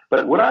forth.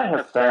 But what I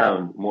have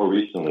found more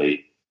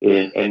recently,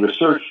 and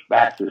research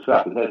backs this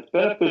up, is that it's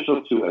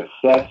beneficial to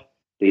assess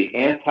the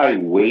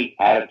anti-weight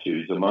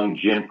attitudes among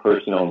gym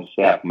personnel and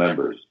staff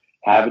members,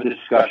 have a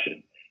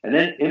discussion, and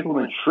then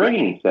implement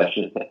training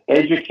sessions to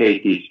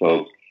educate these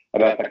folks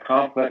about the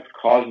complex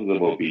causes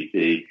of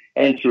obesity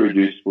and to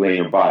reduce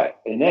blame and bias.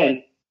 And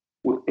then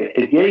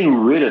getting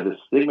rid of the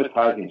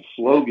stigmatizing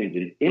slogans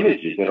and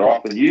images that are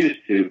often used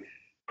to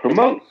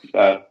promote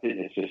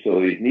fitness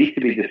facilities need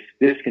to be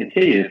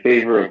discontinued in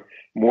favor of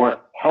more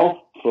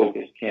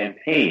health-focused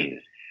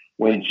campaigns.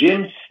 When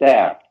gym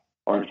staff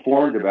are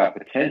informed about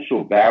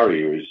potential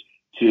barriers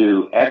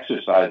to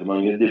exercise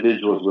among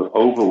individuals with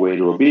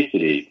overweight or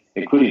obesity,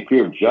 including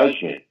fear of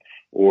judgment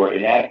or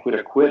inadequate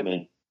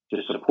equipment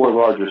to support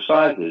larger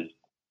sizes,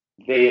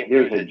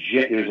 there's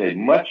a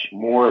much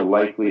more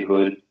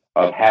likelihood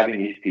of having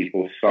these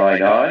people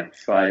sign up,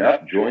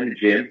 join the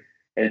gym,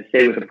 and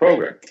stay with the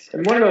program.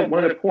 And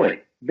one of the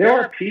points, there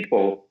are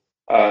people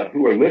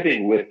who are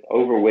living with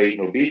overweight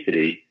and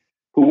obesity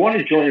who want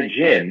to join a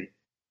gym,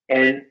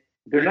 and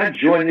they're not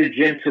joining the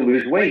gym to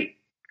lose weight.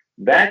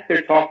 That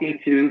they're talking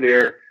to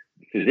their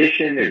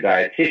physician, their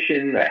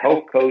dietitian, a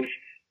health coach.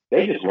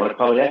 They just want to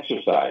come and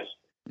exercise.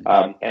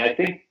 And I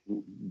think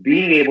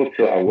being able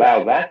to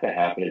allow that to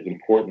happen is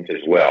important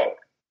as well.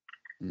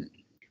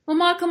 Well,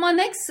 Michael, my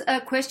next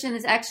question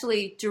is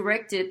actually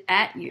directed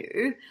at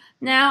you.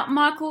 Now,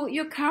 Michael,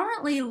 you're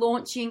currently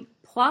launching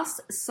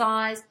Plus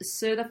Size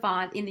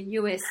Certified in the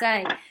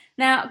USA.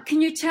 Now,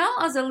 can you tell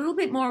us a little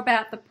bit more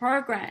about the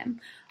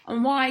program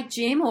and why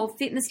gym or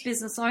fitness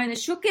business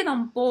owners should get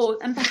on board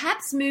and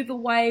perhaps move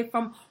away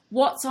from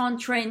what's on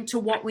trend to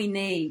what we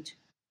need?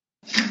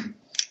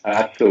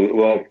 Absolutely.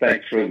 Well,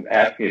 thanks for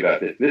asking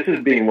about this. This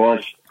is being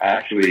launched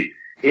actually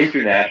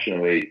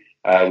internationally.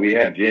 We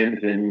have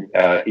gyms and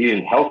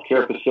even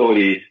healthcare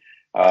facilities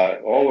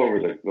all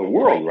over the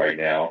world right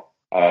now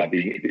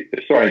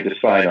starting to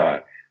sign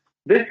on.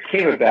 This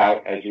came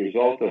about as a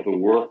result of the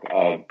work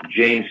of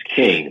James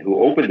King,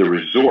 who opened a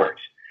resort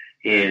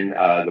in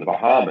the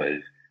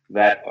Bahamas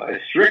that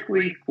is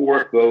strictly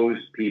for those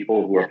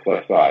people who are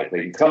plus size.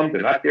 They can come,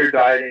 they're not there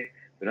dieting,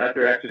 they're not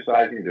there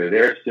exercising, they're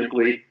there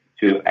simply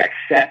to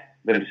accept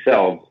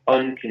themselves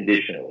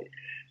unconditionally.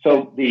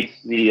 So the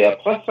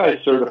Plus Size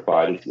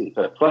Certified, it's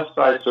at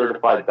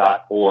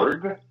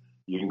plussizecertified.org.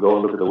 You can go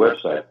and look at the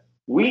website.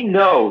 We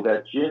know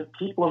that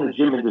people in the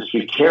gym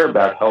industry care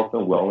about health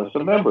and wellness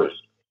of members.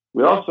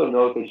 We also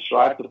know that they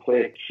strive to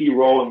play a key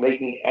role in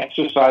making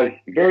exercise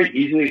very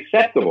easily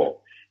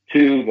acceptable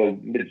to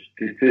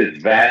this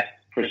vast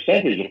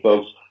percentage of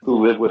folks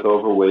who live with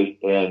overweight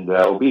and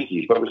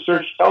obesity. But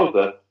research tells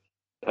us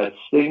that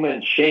stigma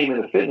and shame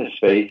in the fitness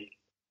space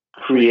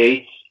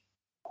creates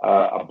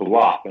a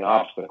block, an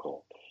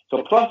obstacle.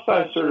 So Plus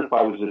Size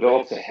Certified was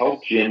developed to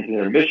help gyms in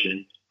their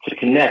mission to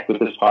connect with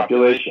this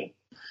population.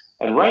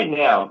 And right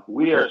now,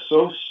 we are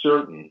so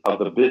certain of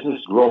the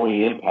business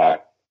growing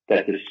impact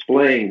that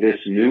displaying this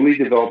newly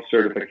developed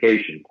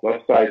certification,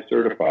 Plus Size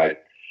Certified,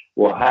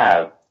 will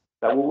have,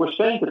 that what we're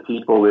saying to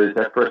people is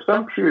that for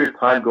some period of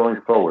time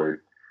going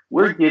forward,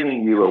 we're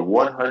giving you a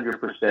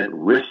 100%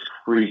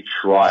 risk-free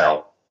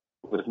trial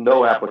with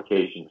no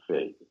application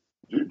fee.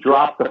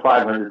 Drop the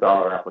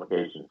 $500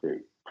 application fee.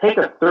 Take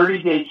a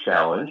 30-day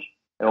challenge,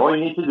 and all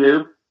you need to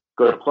do,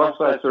 go to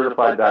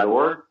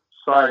plussizecertified.org,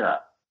 sign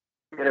up.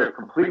 Get a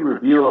complete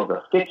review of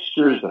the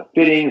fixtures, the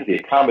fittings, the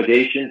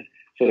accommodations,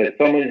 so that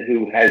someone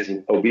who has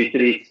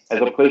obesity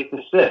has a place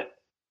to sit.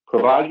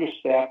 Provide your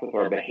staff with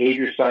our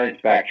behavior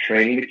science-backed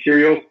training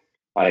materials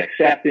on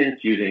acceptance,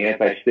 using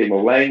anti-stigma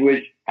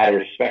language, how to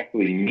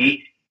respectfully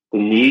meet the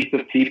needs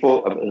of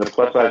people in the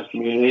plus-size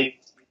community.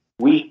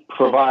 We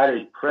provide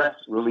a press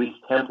release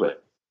template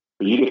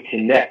for you to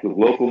connect with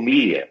local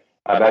media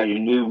about your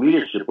new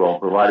leadership role,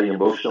 providing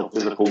emotional,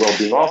 physical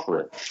well-being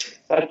offering.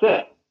 That's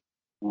it.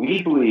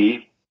 We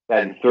believe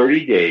that in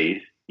 30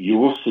 days, you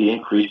will see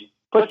increased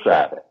foot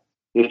traffic.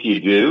 If you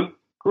do,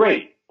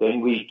 great.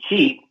 Then we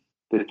keep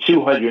the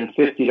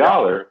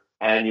 $250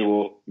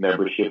 annual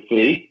membership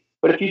fee.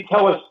 But if you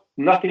tell us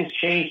nothing's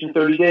changed in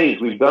 30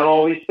 days, we've done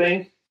all these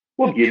things,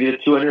 we'll give you the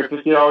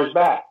 $250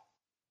 back.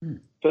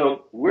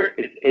 So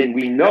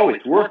we know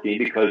it's working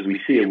because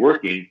we see it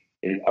working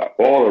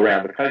all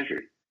around the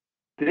country.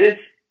 This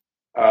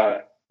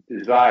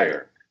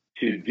desire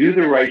to do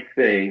the right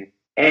thing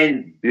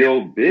and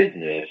build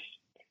business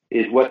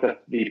is what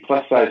the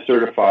Plus Size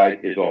Certified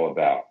is all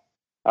about.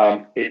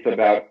 It's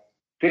about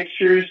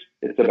fixtures,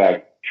 it's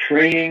about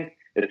training,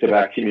 it's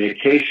about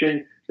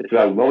communication, it's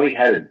about knowing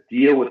how to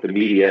deal with the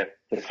media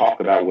to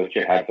talk about what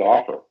you have to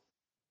offer.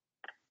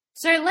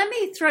 So let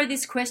me throw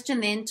this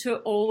question then to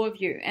all of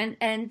you.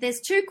 And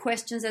there's two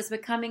questions as we're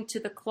coming to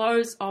the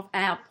close of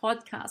our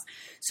podcast.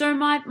 So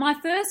my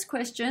first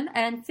question,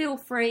 and feel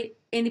free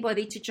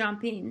anybody to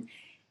jump in,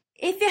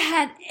 if you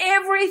had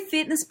every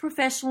fitness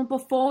professional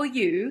before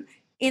you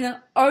in an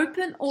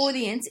open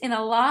audience in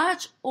a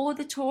large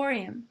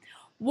auditorium,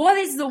 what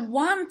is the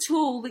one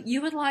tool that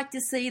you would like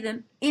to see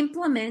them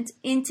implement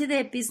into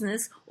their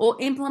business or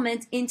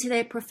implement into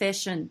their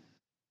profession?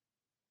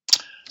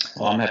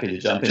 Well, I'm happy to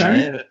jump in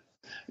there.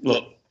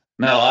 Look,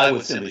 Mel, I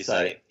would simply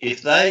say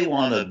if they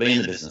want to be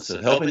in the business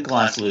of helping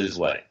clients lose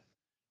weight,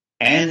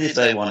 and if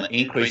they want to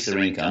increase their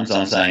incomes,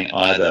 I'm saying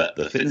either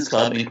the fitness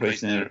club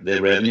increasing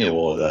their revenue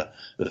or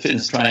the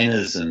fitness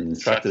trainers and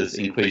instructors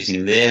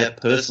increasing their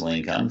personal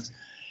incomes,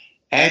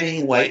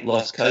 adding weight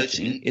loss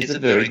coaching is a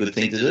very good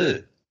thing to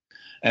do.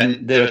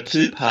 And there are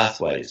two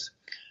pathways.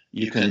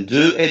 You can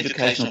do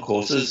educational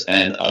courses,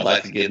 and I'd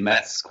like to give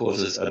Matt's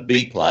courses a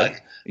big plug.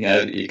 You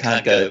know, you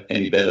can't go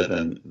any better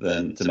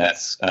than to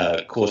Matt's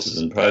courses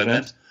and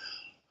programs.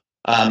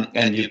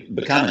 And you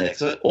become an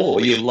expert,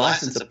 or you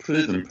license a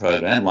proven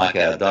program like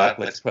our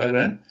Dietflex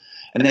program,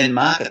 and then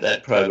market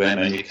that program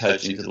and your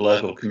coaching to the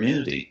local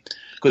community.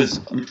 Because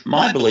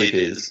my belief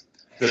is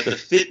that the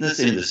fitness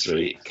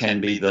industry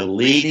can be the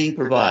leading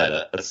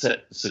provider of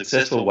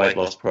successful weight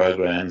loss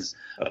programs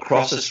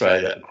across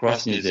Australia,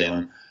 across New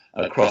Zealand,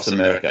 across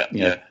America.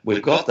 You know,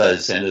 we've got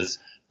those centres.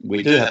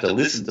 We do have to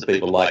listen to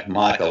people like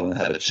Michael and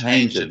have a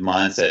change of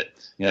mindset,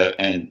 you know,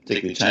 and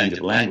particularly change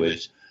of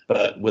language.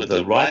 But with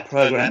the right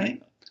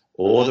programming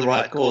or the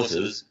right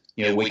courses,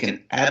 you know, we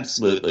can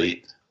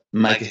absolutely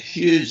make a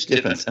huge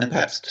difference and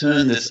perhaps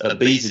turn this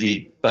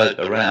obesity boat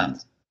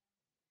around.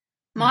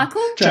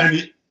 Michael?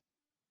 Jamie?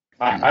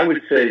 I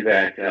would say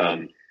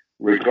that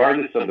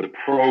regardless of the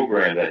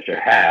program that you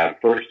have,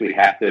 first we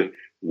have to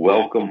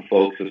welcome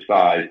folks of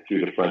size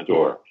through the front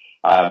door.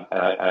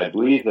 I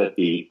believe that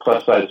the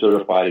Plus Size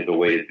Certified is a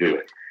way to do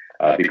it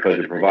because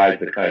it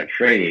provides the kind of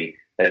training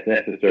that's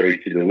necessary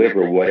to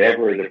deliver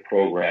whatever the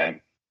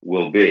program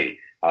will be.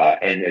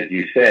 And as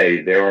you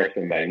say, there are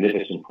some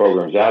magnificent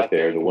programs out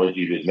there, the ones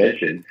you just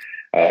mentioned,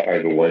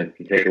 are the ones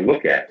to take a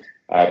look at.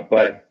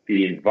 But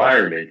the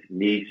environment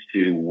needs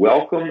to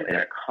welcome and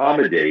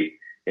accommodate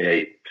in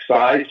a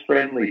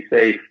size-friendly,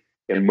 safe,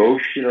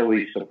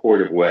 emotionally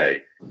supportive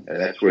way. And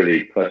that's where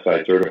the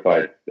plus-size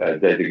certified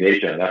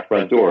designation on that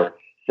front door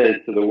says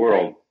to the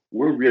world,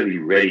 we're really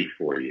ready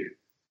for you.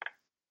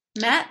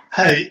 Matt?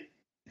 Hey,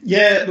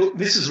 yeah, look,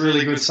 this is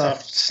really good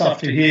stuff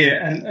to hear.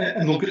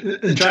 And look,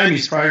 Jamie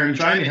Sprayer, and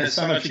Jamie has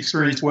so much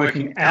experience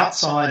working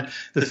outside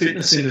the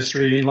fitness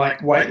industry in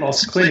like weight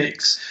loss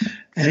clinics,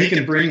 and he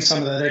can bring some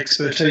of that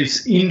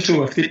expertise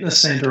into a fitness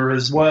centre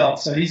as well.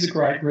 So he's a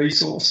great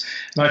resource.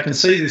 And I can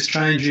see this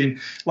changing,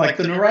 like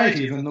the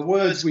narrative and the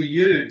words we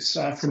use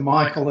from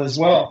Michael as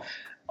well.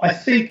 I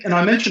think, and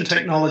I mentioned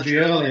technology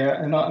earlier,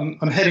 and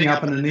I'm heading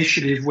up an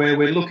initiative where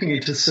we're looking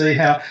to see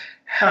how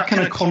can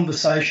a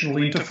conversational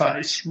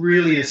interface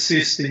really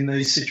assist in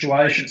these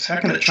situations? How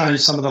can it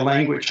change some of the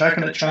language? How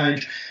can it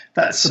change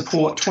that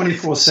support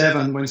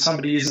 24/7 when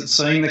somebody isn't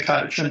seeing the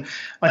coach? And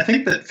I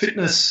think that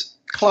fitness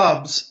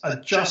clubs are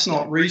just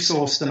not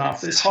resourced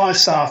enough. There's high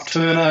staff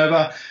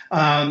turnover,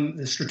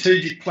 there's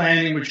strategic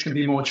planning, which can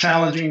be more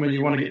challenging when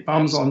you want to get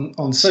bums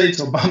on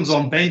seats or bums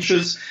on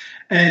benches.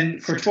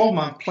 And for a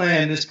 12-month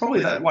plan, there's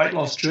probably that weight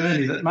loss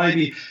journey that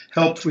maybe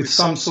helped with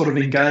some sort of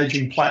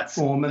engaging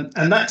platform.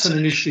 And that's an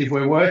initiative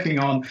we're working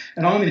on.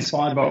 And I'm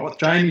inspired by what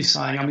Jamie's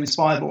saying. I'm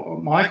inspired by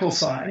what Michael's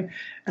saying.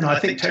 And I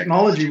think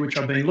technology, which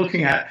I've been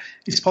looking at,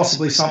 is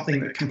possibly something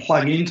that can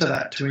plug into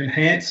that to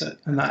enhance it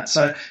and that.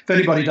 So if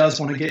anybody does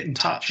want to get in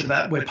touch with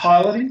that, we're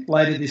piloting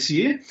later this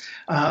year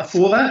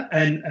for that.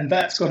 And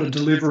that's got to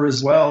deliver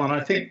as well. And I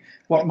think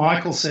what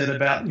Michael said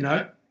about,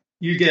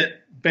 you get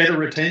better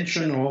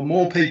retention or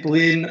more people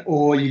in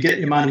or you get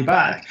your money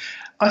back,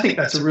 I think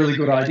that's a really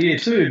good idea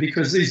too,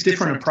 because these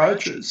different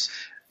approaches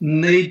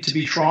need to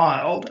be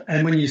trialled,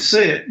 and when you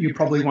see it, you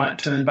probably won't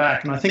turn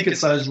back. And I think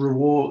it's those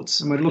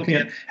rewards, and we're looking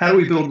at how do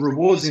we build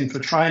rewards in for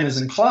trainers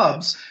and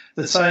clubs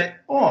that say,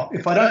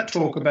 if I don't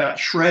talk about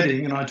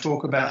shredding and I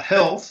talk about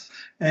health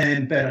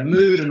and better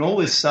mood and all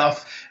this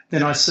stuff,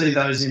 then I see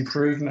those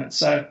improvements.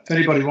 So if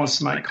anybody wants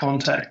to make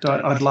contact,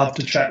 I'd love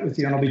to chat with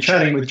you. And I'll be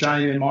chatting with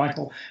Jamie and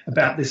Michael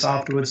about this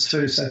afterwards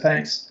too. So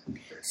thanks.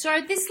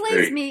 So this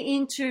leads me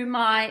into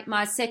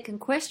my second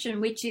question,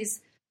 which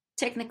is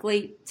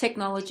technically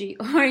technology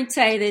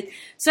orientated.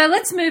 So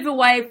let's move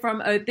away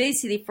from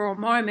obesity for a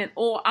moment,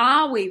 or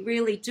are we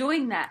really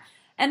doing that?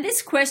 And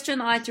this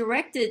question I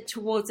directed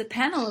towards a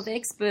panel of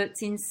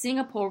experts in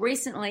Singapore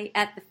recently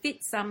at the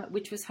Fit Summit,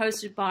 which was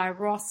hosted by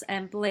Ross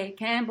and Blair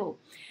Campbell.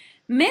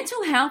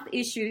 Mental health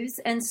issues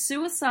and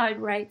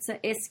suicide rates are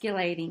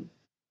escalating.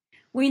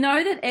 We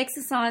know that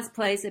exercise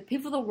plays a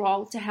pivotal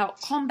role to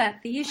help combat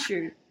the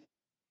issue.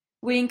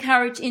 We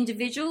encourage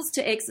individuals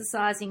to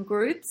exercise in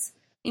groups,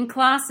 in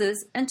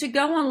classes, and to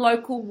go on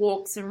local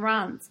walks and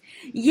runs.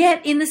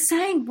 Yet, in the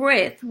same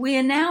breath, we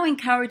are now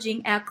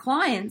encouraging our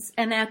clients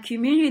and our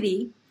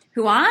community,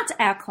 who aren't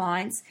our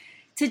clients,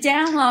 to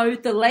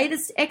download the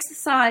latest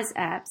exercise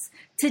apps,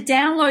 to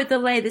download the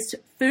latest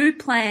food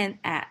plan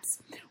apps.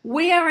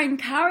 We are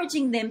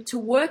encouraging them to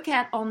work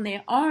out on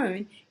their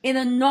own in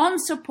a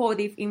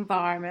non-supportive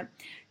environment.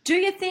 Do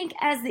you think,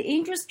 as the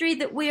industry,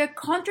 that we are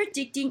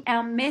contradicting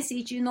our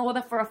message in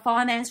order for a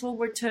financial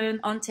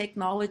return on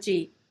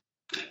technology?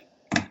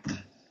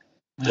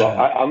 Well,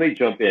 let me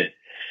jump in.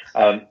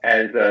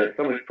 As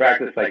someone who's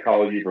practiced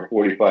psychology for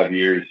 45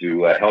 years,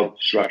 who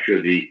helped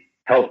structure the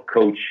health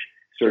coach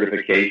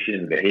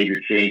certification, behavior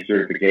change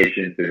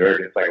certification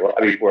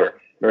for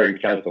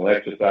American Council on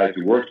Exercise,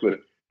 who works with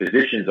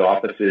physicians'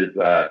 offices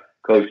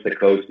coast to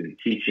coast and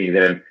teaching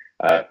them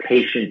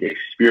patient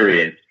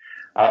experience.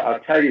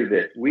 I'll tell you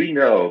this. We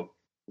know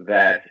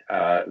that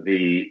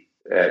the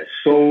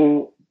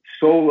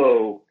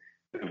solo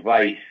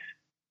device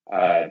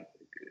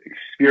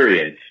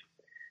experience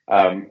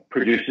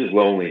produces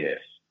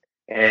loneliness.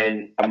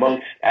 And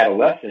amongst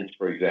adolescents,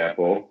 for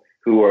example,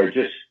 who are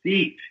just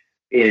steeped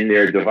in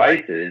their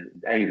devices,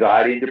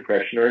 anxiety and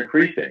depression are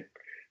increasing.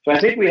 So I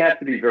think we have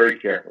to be very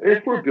careful.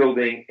 If we're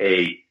building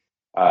a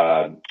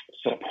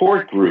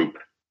support group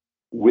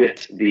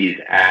with these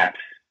apps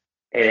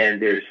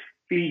and there's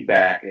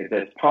feedback, and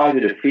that's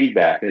positive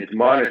feedback, and it's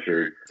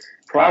monitored,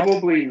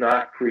 probably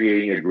not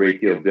creating a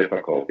great deal of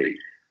difficulty.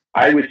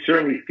 I would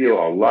certainly feel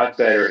a lot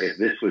better if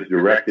this was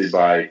directed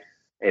by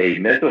a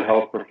mental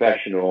health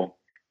professional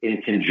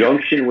in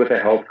conjunction with a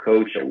health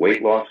coach, a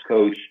weight loss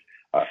coach,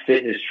 a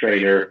fitness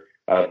trainer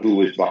who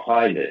was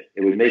behind it.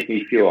 It would make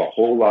me feel a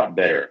whole lot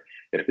better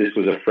if this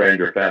was a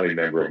friend or family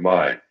member of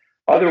mine.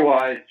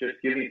 Otherwise, just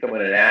giving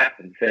someone an app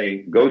and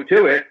saying, go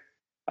to it,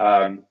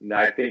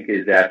 I think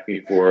is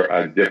asking for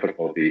a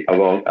difficulty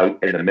along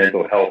in the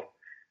mental health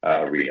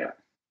arena.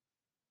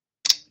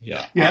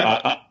 Yeah.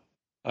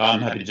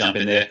 I'm happy to jump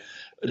in there.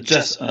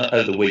 Just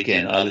over the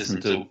weekend, I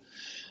listened to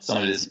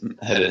somebody that's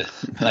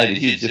made a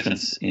huge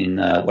difference in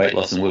weight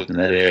loss and worked in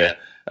that area.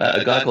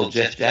 A guy called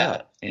Jeff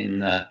Jowett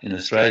in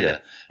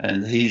Australia,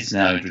 and he's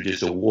now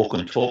introduced a walk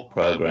and talk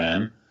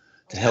program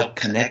to help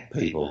connect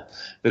people,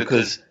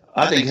 because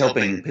I think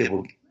helping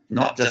people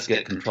not just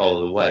get control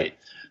of the weight,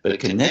 but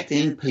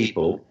connecting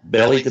people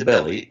belly to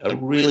belly are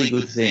really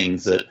good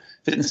things that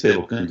fitness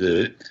people can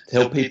do to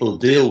help people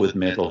deal with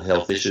mental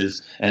health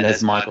issues. And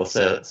as Michael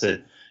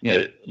said,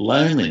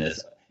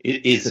 loneliness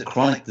is a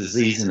chronic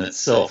disease in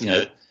itself,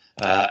 so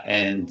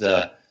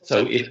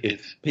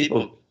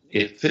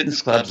if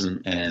fitness clubs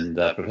and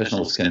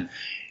professionals can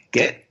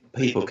get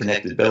people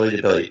connected belly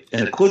to belly,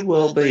 and it could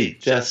well be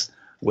just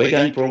we're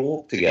going for a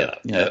walk together,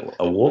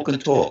 a walk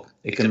and talk.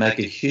 It can make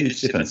a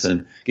huge difference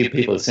and give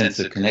people a sense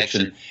of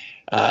connection,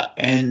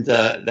 and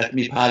that can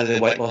be part of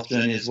their weight loss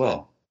journey as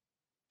well.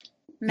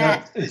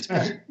 Matt. I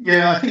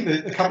think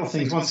that a couple of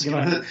things. Once again,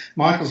 I heard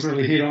Michael's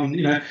really hit on,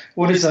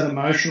 what is that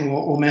emotional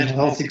or mental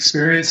health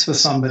experience for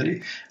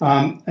somebody?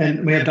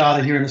 And we have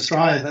data here in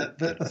Australia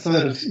that a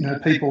third of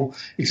people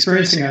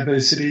experiencing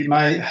obesity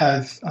may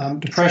have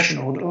depression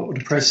or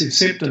depressive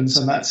symptoms,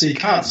 and that. So you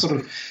can't sort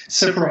of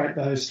separate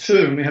those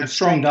two. And we have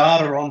strong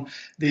data on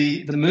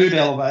the mood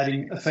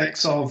elevating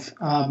effects of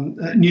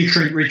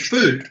nutrient-rich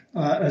food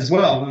as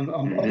well. And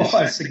I'm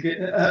biased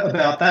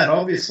about that,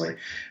 obviously.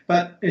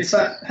 But it's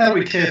that, how do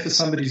we care for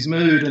somebody's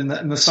mood and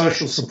the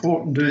social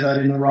support and do that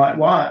in the right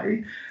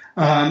way?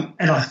 And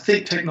I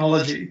think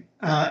technology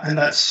and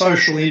that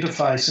social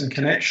interface and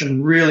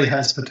connection really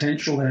has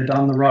potential there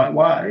done the right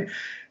way,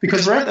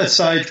 because we're at that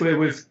stage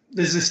where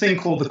there's this thing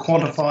called the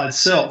quantified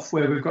self,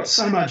 where we've got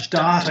so much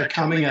data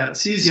coming at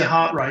us. Here's your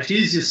heart rate,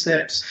 here's your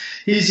steps,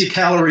 here's your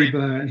calorie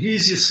burn,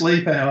 here's your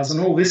sleep hours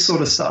and all this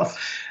sort of stuff.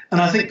 And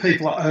I think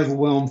people are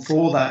overwhelmed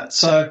for that.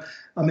 So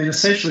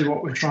essentially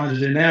what we're trying to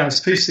do now is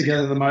piece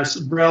together the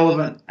most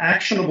relevant,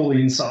 actionable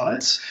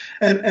insights.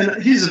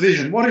 And here's a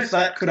vision. What if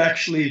that could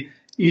actually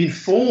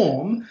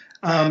inform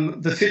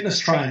the fitness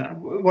trainer?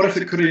 What if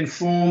it could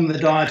inform the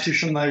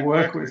dietitian they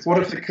work with?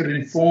 What if it could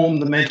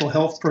inform the mental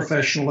health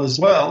professional as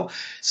well,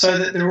 so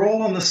that they're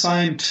all on the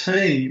same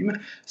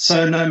team?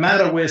 So no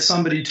matter where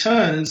somebody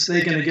turns,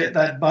 they're going to get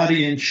that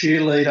buddy and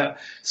cheerleader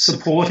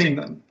supporting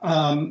them.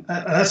 And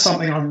that's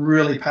something I'm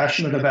really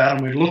passionate about,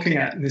 and we're looking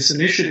at in this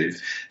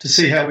initiative to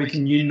see how we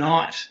can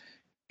unite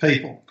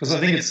people, because I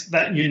think it's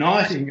that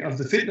uniting of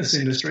the fitness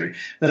industry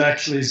that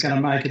actually is going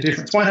to make a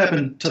difference. Won't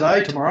happen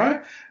today,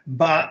 tomorrow,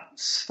 but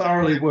it's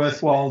thoroughly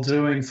worthwhile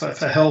doing for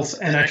health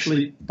and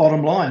actually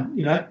bottom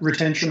line,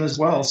 retention as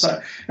well.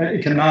 So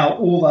it can nail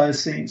all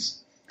those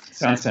things.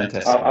 Sounds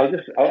fantastic. I'll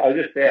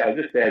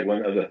just add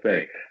one other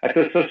thing. I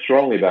feel so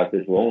strongly about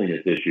this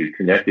loneliness issue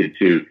connected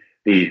to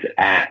these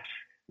apps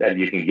that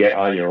you can get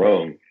on your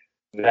own,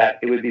 that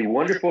it would be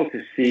wonderful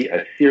to see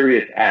a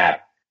serious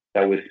app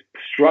that was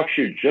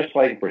structured just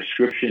like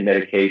prescription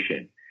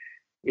medication.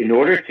 In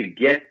order to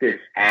get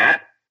this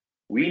app,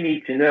 we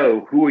need to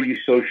know who are you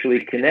socially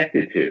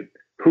connected to,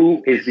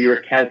 who is your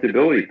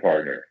accountability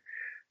partner.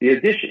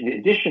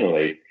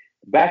 Additionally,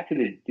 back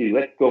to the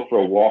let's go for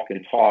a walk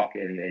and talk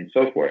and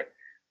so forth.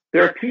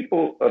 There are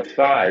people of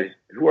size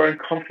who are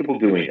uncomfortable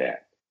doing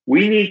that.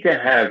 We need to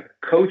have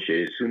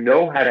coaches who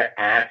know how to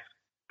ask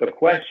the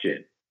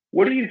question,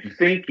 what are you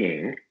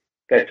thinking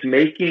that's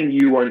making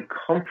you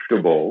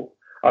uncomfortable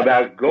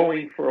about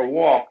going for a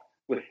walk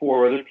with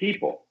 4 other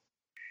people?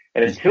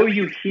 And until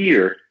you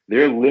hear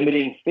their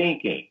limiting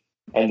thinking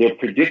and their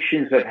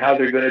predictions of how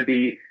they're going to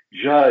be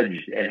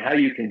judged and how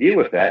you can deal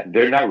with that,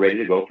 they're not ready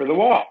to go for the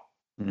walk.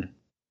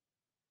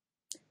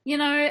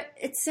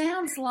 It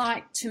sounds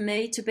like to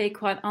me, to be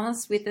quite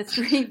honest with the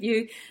three of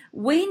you,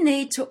 we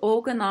need to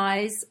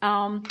organise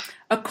a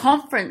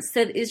conference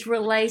that is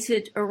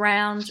related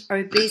around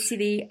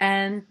obesity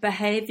and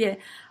behaviour.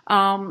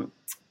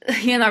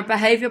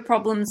 Behavior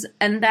problems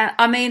and that.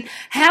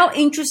 How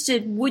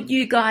interested would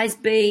you guys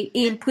be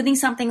in putting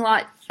something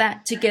like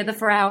that together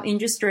for our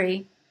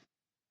industry?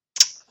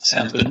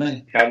 Sounds good to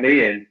me. Count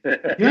me in.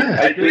 Yeah.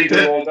 I just leave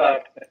it all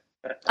up.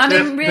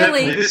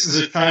 Really, this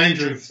is a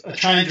change of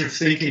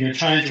thinking,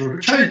 it's a change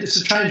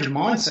of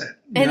mindset.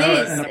 It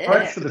is an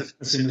approach for the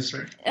fitness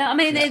industry.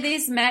 It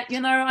is, Matt.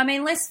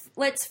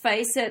 Let's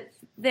face it.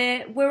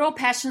 We're all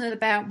passionate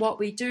about what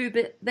we do,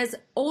 but there's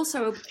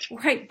also a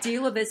great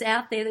deal of us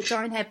out there that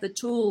don't have the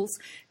tools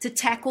to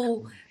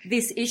tackle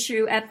this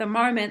issue at the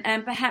moment.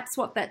 And perhaps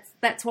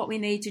that's what we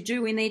need to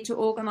do. We need to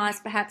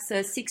organise perhaps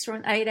a 6 or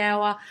an 8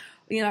 hour,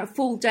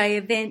 full day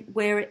event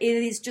where it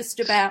is just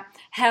about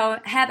how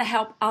to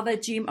help other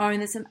gym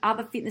owners and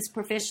other fitness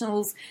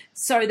professionals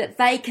so that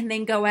they can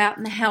then go out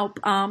and help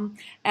our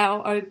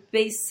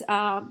obese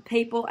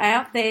people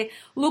out there.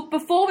 Look,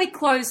 before we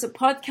close the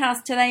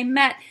podcast today,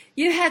 Matt,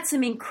 you had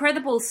some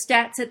incredible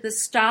stats at the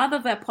start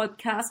of our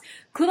podcast.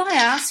 Could I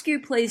ask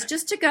you, please,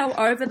 just to go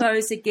over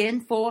those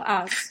again for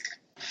us?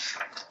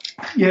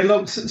 Yeah,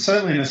 look,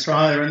 certainly in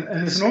Australia, and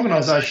there's an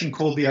organisation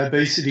called the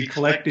Obesity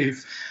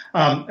Collective.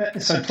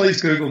 So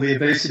please Google the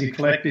Obesity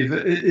Collective.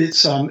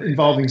 It's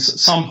involving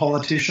some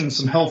politicians,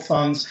 some health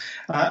funds,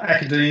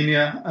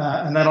 academia,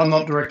 and that I'm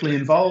not directly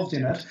involved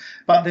in it.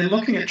 but they're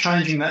looking at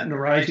changing that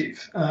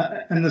narrative.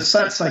 And the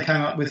stats they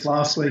came up with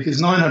last week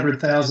is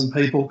 900,000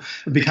 people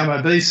have become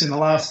obese in the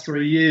last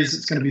 3 years.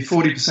 It's going to be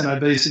 40%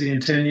 obesity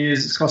in 10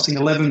 years. It's costing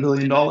 $11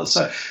 billion.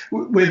 So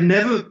we've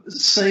never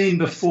seen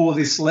before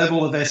this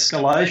level of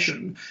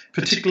escalation,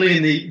 particularly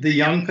in the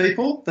young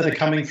people that are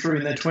coming through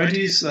in their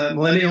 20s,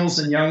 millennials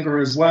and younger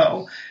as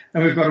well.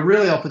 And we've got a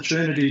really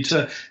opportunity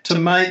to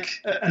make,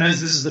 and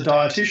as this is the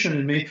dietitian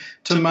in me,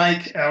 to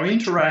make our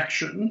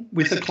interaction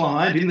with a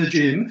client in the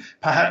gym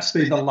perhaps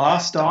be the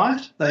last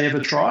diet they ever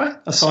try,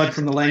 aside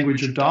from the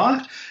language of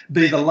diet,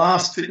 be the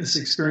last fitness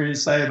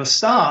experience they ever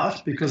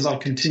start, because they'll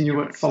continue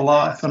it for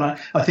life. And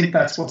I think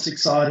that's what's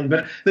exciting.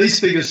 But these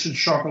figures should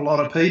shock a lot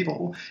of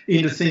people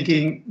into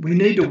thinking we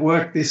need to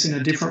work this in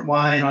a different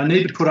way, and I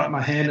need to put up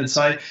my hand and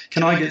say,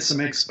 can I get some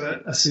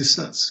expert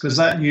assistance? Because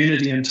that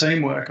unity and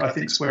teamwork, I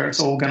think, is where it's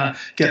all going to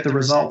get the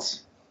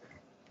results.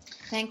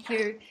 Thank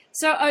you.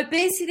 So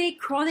obesity,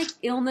 chronic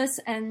illness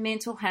and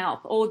mental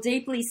health, all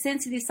deeply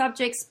sensitive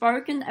subjects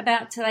spoken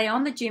about today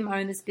on the Gym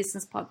Owners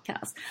Business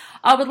Podcast.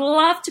 I would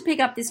love to pick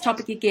up this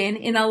topic again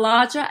in a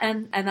larger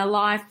and a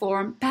live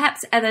forum,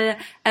 perhaps at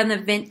an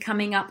event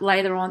coming up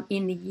later on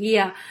in the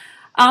year.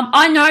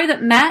 I know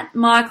that Matt,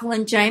 Michael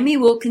and Jamie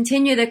will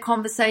continue their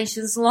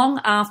conversations long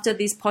after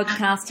this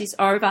podcast is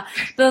over.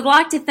 But I'd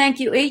like to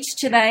thank you each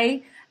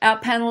today, our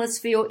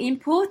panelists, for your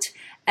input.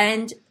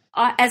 And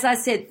as I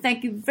said,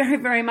 thank you very,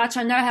 very much.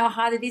 I know how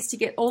hard it is to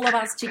get all of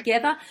us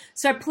together.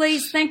 So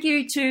please, thank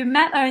you to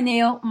Matt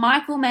O'Neill,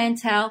 Michael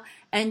Mantell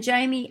and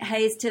Jamie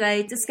Hayes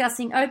today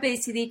discussing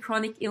obesity,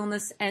 chronic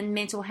illness and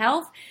mental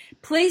health.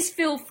 Please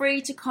feel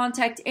free to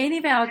contact any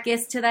of our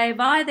guests today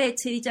via their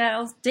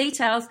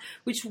details,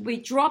 which will be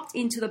dropped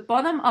into the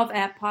bottom of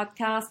our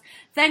podcast.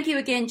 Thank you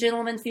again,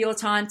 gentlemen, for your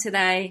time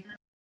today.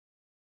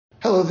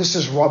 Hello, this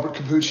is Robert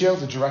Capuccio,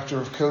 the Director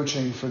of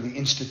Coaching for the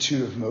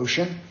Institute of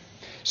Motion.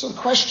 So the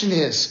question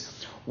is,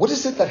 what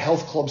is it that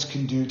health clubs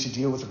can do to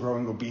deal with the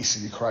growing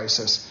obesity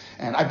crisis?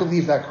 And I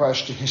believe that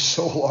question is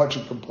so large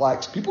and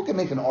complex. People can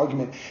make an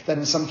argument that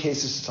in some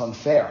cases it's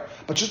unfair,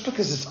 but just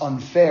because it's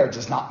unfair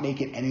does not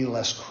make it any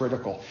less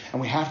critical.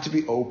 And we have to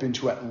be open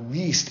to at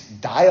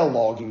least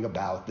dialoguing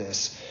about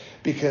this,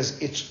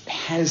 because it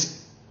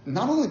has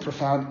not only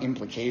profound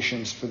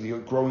implications for the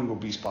growing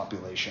obese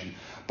population,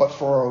 but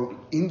for our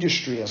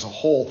industry as a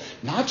whole,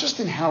 not just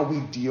in how we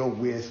deal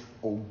with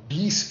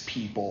obese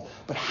people,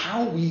 but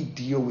how we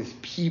deal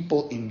with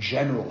people in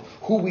general,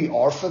 who we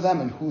are for them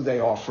and who they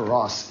are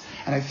for us.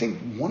 And I think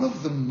one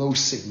of the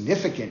most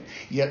significant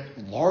yet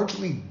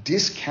largely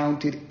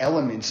discounted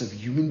elements of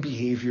human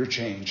behavior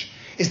change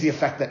is the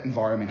effect that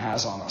environment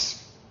has on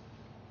us.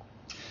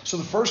 So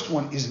the first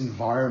one is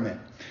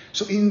environment.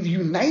 So in the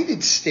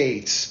United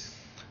States,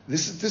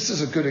 this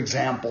is a good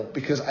example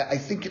because I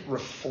think it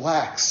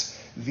reflects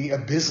the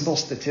abysmal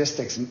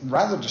statistics and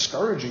rather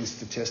discouraging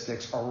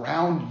statistics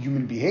around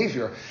human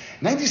behavior.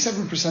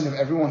 97% of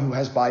everyone who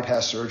has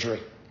bypass surgery,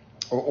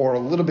 or a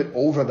little bit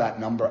over that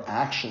number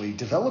actually,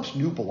 develops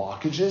new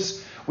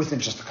blockages within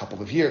just a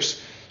couple of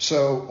years.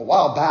 So a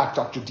while back,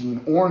 Dr.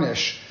 Dean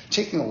Ornish,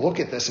 taking a look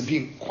at this and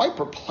being quite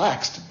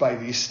perplexed by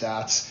these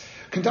stats,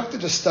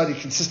 conducted a study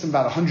consisting of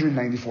about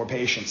 194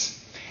 patients.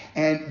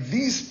 And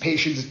these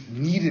patients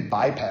needed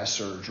bypass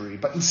surgery,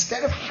 but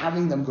instead of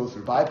having them go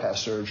through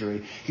bypass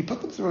surgery, he put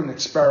them through an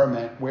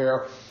experiment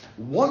where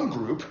one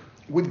group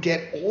would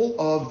get all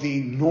of the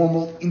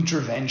normal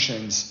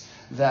interventions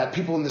that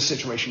people in this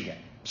situation get.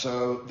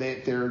 So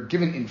they're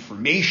given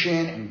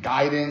information and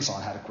guidance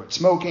on how to quit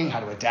smoking,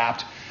 how to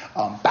adapt.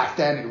 Back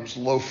then it was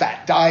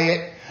low-fat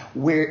diet,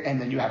 and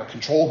then you have a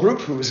control group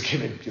who was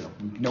given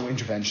no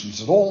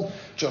interventions at all,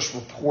 just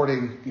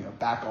reporting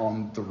back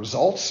on the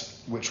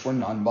results, which were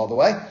none, by the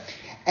way.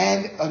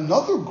 And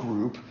another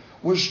group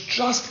was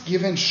just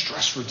given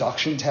stress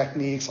reduction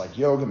techniques like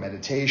yoga,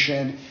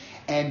 meditation,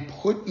 and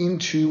put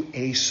into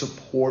a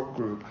support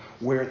group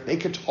where they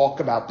could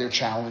talk about their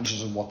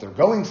challenges and what they're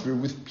going through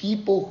with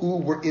people who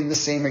were in the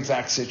same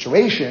exact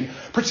situation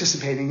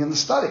participating in the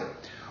study.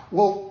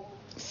 Well,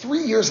 3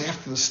 years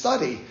after the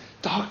study,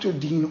 Dr.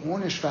 Dean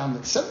Ornish found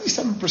that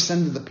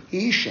 77% of the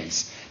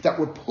patients that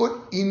were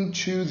put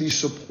into the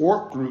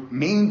support group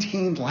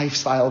maintained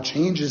lifestyle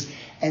changes,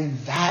 and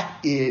that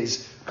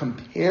is,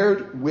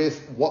 compared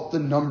with what the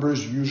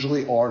numbers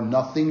usually are,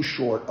 nothing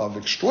short of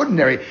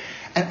extraordinary.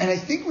 And I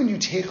think when you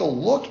take a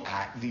look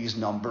at these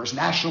numbers,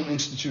 National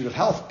Institute of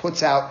Health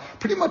puts out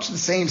pretty much the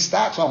same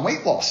stats on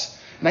weight loss.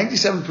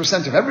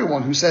 97% of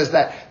everyone who says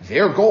that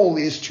their goal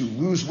is to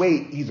lose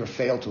weight either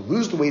fail to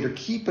lose the weight or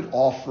keep it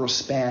off for a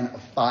span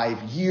of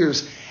 5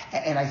 years.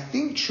 And I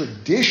think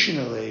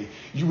traditionally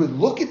you would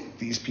look at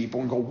these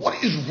people and go,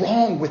 what is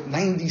wrong with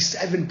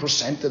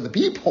 97% of the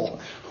people?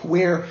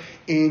 Where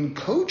in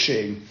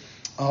coaching,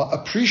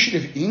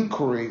 appreciative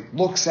inquiry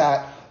looks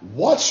at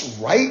what's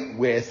right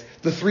with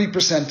the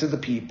 3% of the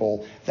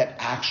people that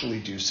actually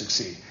do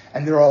succeed.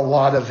 And there are a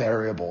lot of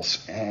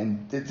variables,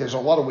 and there's a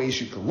lot of ways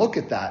you can look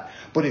at that.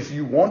 But if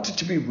you want it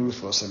to be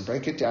ruthless and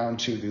break it down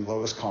to the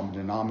lowest common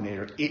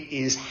denominator, it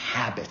is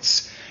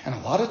habits. And a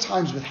lot of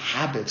times with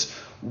habits,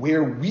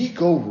 Where we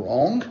go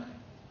wrong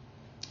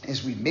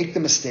is we make the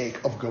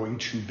mistake of going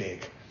too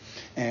big.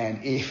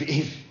 And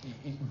if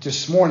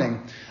this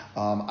morning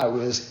I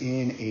was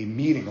in a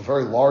meeting, a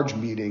very large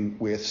meeting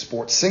with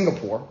Sports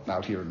Singapore,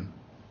 out here in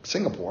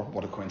Singapore,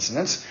 what a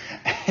coincidence.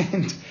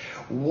 And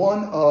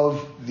one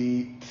of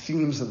the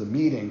themes of the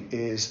meeting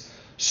is,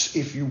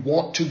 if you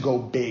want to go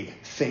big,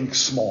 think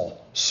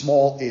small.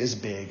 Small is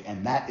big,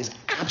 and that is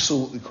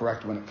absolutely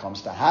correct when it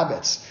comes to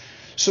habits.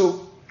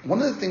 So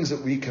one of the things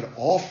that we could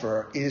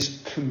offer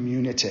is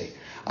community.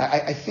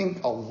 I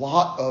think a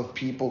lot of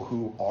people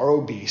who are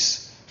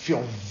obese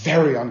feel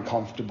very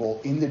uncomfortable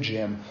in the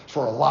gym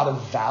for a lot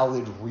of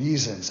valid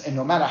reasons. And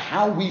no matter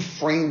how we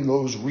frame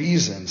those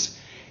reasons,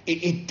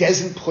 it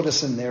doesn't put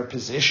us in their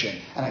position.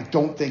 And I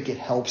don't think it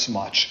helps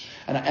much.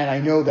 And I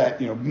know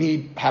that,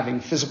 me having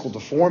physical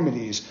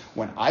deformities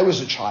when I was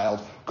a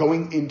child,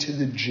 going into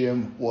the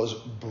gym was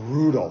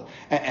brutal.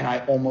 And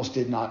I almost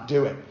did not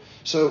do it.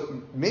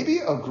 So maybe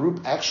a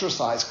group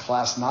exercise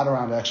class, not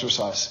around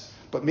exercise,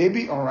 but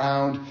maybe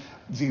around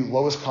the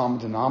lowest common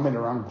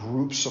denominator, around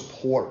group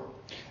support,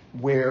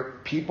 where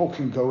people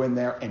can go in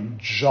there and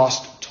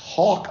just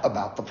talk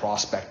about the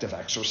prospect of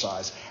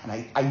exercise.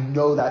 And I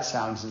know that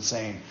sounds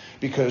insane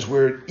because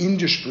we're an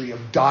industry of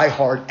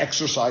diehard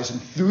exercise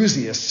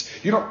enthusiasts.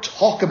 You don't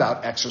talk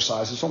about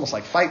exercise. It's almost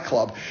like Fight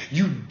Club.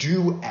 You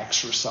do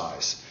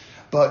exercise.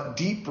 But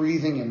deep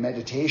breathing and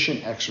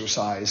meditation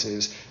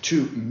exercises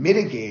to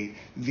mitigate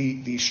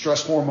the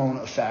stress hormone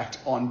effect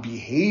on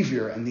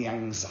behavior and the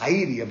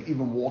anxiety of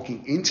even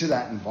walking into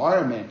that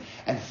environment,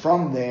 and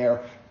from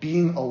there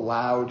being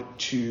allowed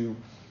to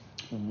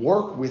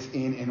work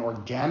within an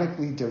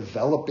organically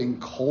developing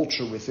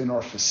culture within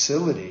our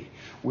facility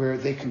where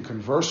they can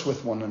converse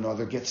with one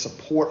another, get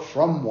support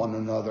from one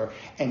another,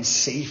 and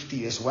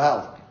safety as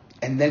well.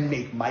 And then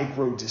make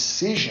micro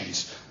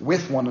decisions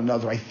with one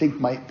another, I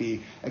think might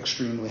be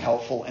extremely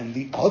helpful. And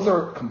the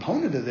other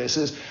component of this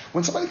is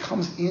when somebody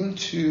comes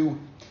into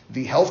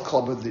the health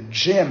club or the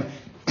gym,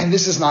 and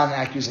this is not an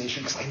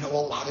accusation because I know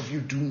a lot of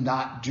you do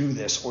not do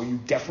this, or you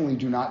definitely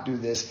do not do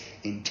this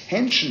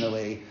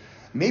intentionally.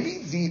 Maybe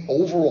the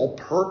overall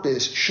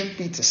purpose shouldn't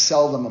be to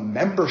sell them a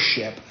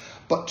membership,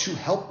 but to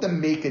help them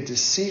make a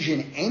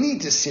decision, any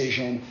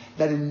decision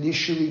that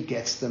initially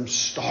gets them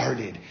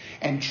started,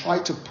 and try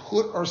to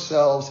put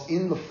ourselves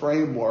in the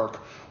framework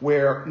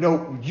where,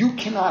 no, you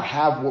cannot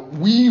have what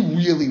we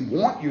really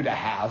want you to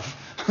have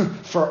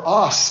for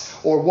us,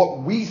 or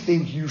what we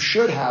think you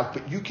should have,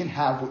 but you can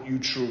have what you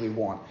truly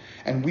want.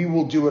 And we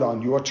will do it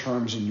on your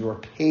terms and your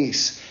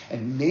pace,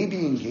 and maybe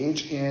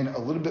engage in a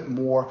little bit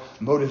more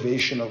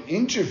motivational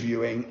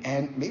interviewing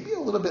and maybe a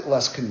little bit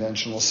less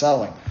conventional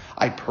selling.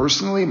 I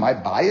personally, my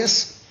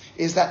bias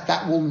is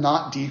that will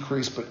not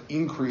decrease but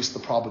increase the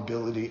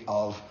probability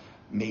of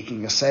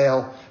making a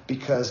sale,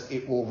 because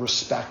it will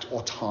respect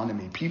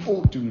autonomy.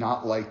 People do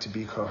not like to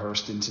be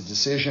coerced into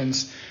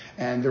decisions,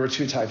 and there are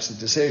two types of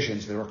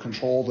decisions. There are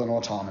controlled and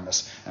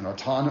autonomous. And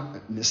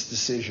autonomous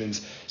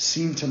decisions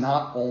seem to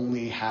not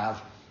only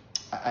have,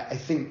 I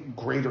think,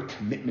 greater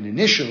commitment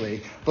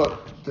initially,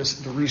 but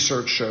the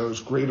research shows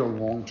greater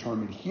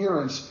long-term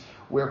adherence,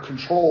 where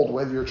controlled,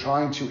 whether you're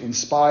trying to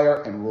inspire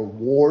and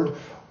reward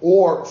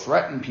or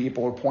threaten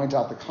people or point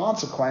out the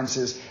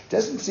consequences,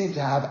 doesn't seem to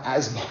have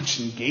as much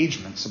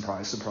engagement,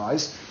 surprise,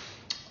 surprise.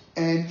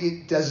 And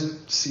it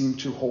doesn't seem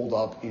to hold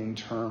up in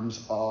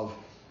terms of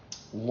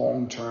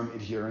long-term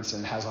adherence,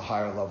 and has a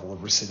higher level of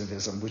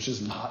recidivism, which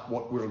is not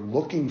what we're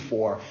looking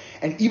for.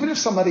 And even if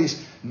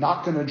somebody's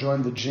not going to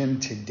join the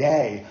gym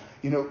today,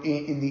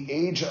 in the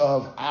age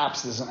of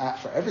apps, there's an app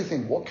for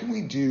everything. What can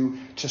we do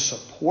to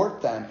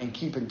support them and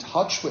keep in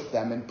touch with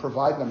them and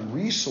provide them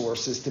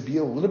resources to be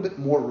a little bit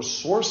more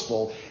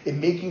resourceful in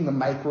making the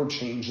micro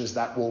changes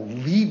that will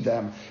lead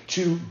them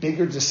to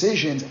bigger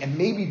decisions, and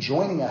maybe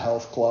joining a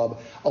health club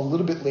a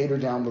little bit later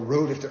down the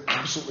road if they're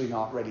absolutely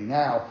not ready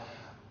now.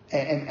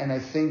 And I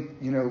think,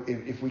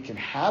 if we can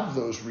have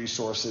those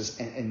resources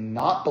and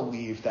not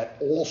believe that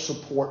all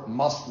support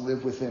must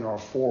live within our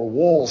four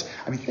walls.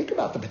 I mean, think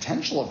about the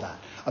potential of that,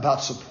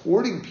 about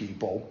supporting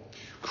people,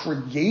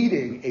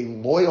 creating a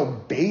loyal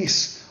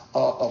base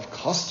of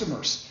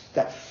customers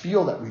that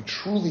feel that we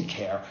truly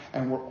care,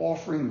 and we're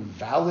offering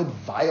valid,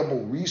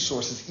 viable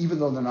resources even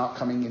though they're not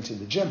coming into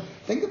the gym.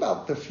 Think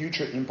about the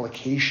future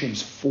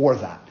implications for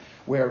that,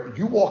 where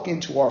you walk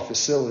into our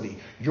facility,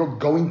 you're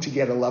going to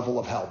get a level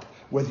of help,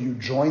 whether you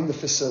join the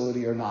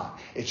facility or not.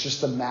 It's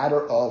just a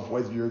matter of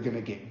whether you're going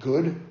to get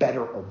good,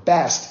 better, or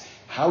best.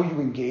 How you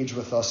engage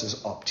with us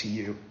is up to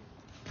you.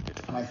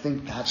 And I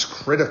think that's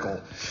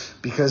critical,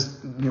 because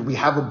we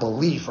have a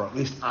belief, or at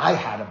least I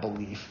had a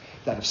belief,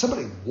 that if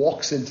somebody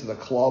walks into the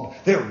club,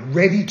 they're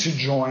ready to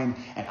join,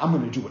 and I'm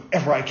going to do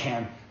whatever I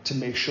can to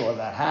make sure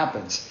that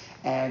happens.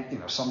 And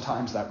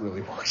sometimes that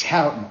really works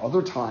out, and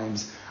other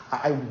times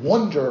I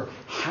wonder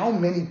how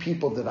many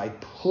people did I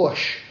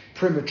push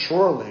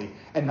prematurely,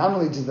 and not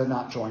only did they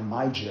not join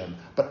my gym,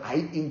 but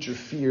I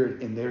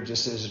interfered in their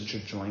decision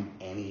to join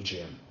any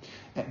gym.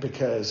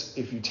 Because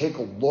if you take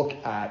a look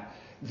at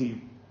the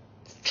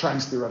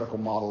trends theoretical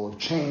model of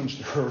change,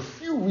 there are a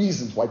few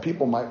reasons why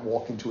people might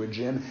walk into a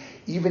gym,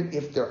 even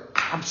if they're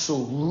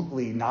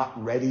absolutely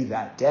not ready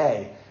that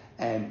day.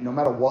 And no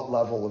matter what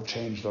level of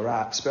change they're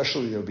at,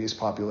 especially the obese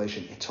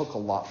population, it took a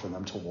lot for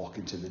them to walk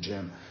into the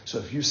gym. So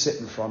if you sit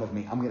in front of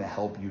me, I'm going to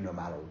help you no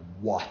matter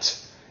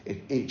what.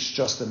 It's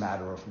just a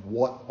matter of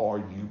what are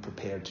you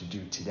prepared to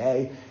do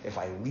today. If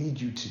I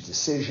lead you to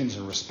decisions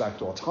and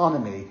respect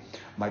autonomy,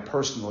 my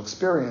personal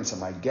experience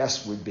and my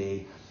guess would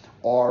be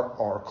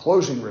our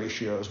closing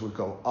ratios would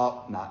go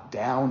up, not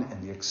down,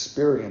 and the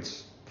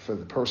experience for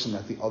the person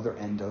at the other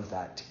end of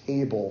that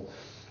table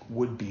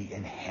would be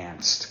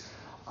enhanced.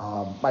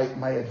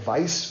 My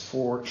advice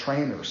for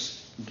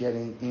trainers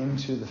getting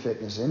into the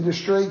fitness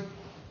industry,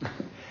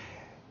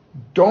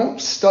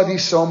 don't study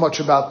so much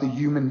about the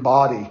human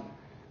body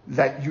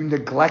that you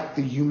neglect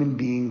the human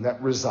being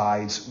that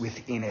resides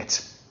within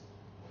it.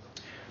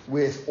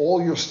 With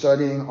all your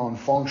studying on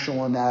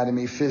functional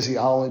anatomy,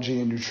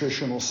 physiology, and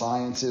nutritional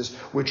sciences,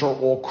 which are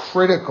all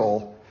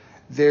critical,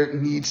 there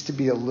needs to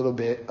be a little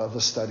bit of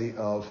a study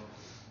of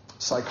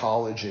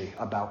psychology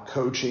about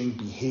coaching,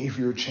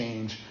 behavior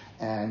change,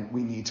 and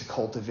we need to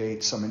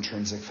cultivate some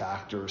intrinsic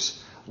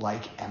factors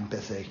like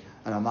empathy.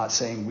 And I'm not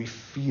saying we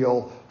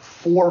feel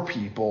for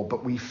people,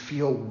 but we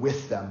feel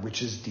with them,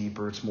 which is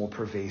deeper, it's more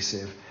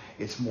pervasive,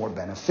 it's more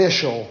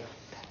beneficial.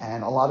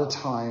 And a lot of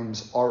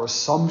times our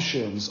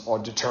assumptions are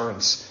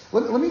deterrents.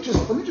 Let me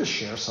just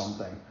share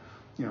something,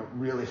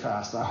 really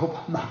fast. I hope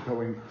I'm not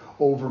going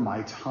over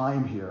my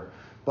time here.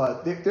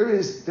 But there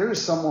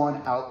is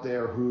someone out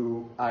there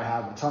who I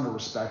have a ton of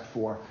respect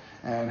for,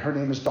 and her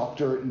name is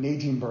Dr.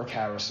 Nadine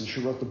Burke-Harris, and she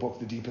wrote the book,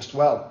 The Deepest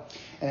Well.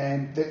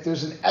 And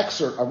there's an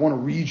excerpt I want to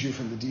read you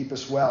from The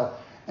Deepest Well,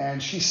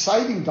 and she's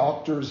citing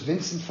doctors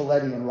Vincent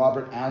Folletti and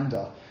Robert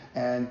Anda,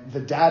 and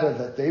the data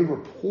that they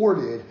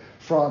reported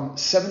from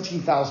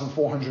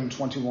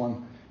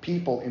 17,421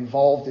 people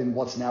involved in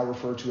what's now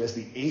referred to as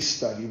the ACE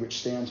study, which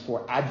stands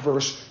for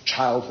Adverse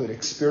Childhood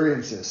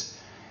Experiences.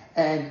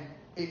 And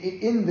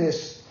in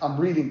this, I'm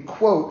reading,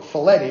 quote,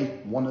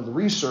 Folletti, one of the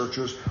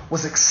researchers,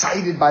 was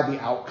excited by the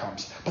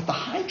outcomes, but the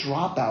high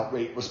dropout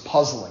rate was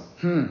puzzling.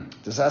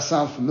 Does that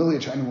sound familiar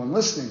to anyone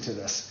listening to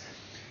this?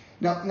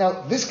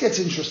 Now, this gets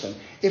interesting.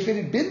 If it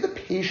had been the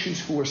patients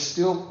who were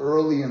still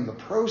early in the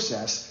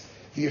process,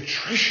 the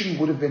attrition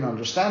would have been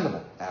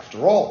understandable. After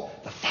all,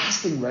 the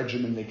fasting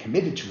regimen they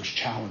committed to was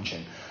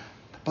challenging.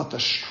 But the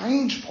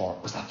strange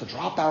part was that the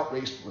dropout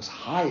rate was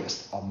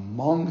highest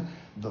among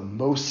the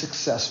most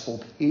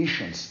successful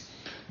patients,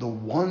 the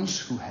ones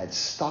who had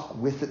stuck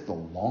with it the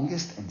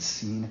longest and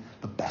seen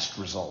the best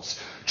results.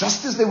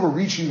 Just as they were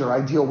reaching their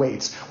ideal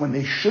weights, when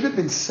they should have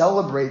been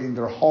celebrating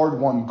their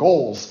hard-won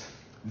goals,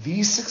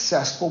 these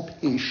successful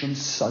patients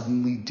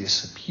suddenly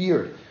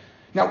disappeared.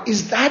 Now,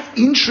 is that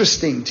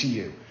interesting to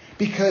you?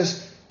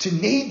 Because to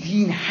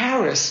Nadine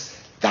Harris,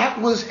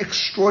 that was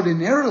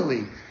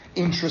extraordinarily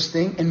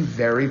interesting and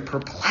very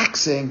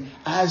perplexing,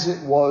 as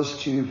it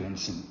was to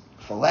Vincent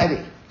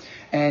Folletti.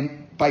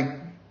 And by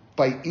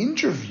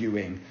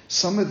interviewing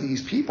some of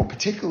these people,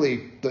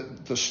 particularly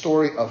the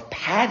story of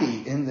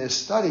Patty in this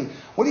study,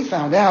 what he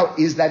found out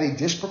is that a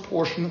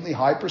disproportionately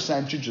high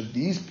percentage of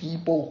these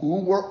people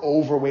who were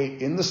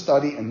overweight in the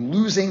study and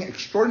losing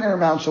extraordinary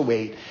amounts of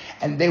weight,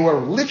 and they were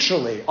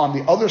literally on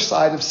the other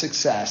side of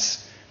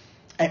success,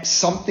 and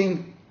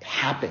something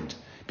happened.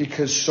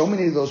 Because so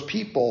many of those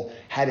people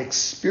had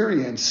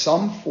experienced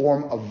some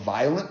form of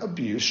violent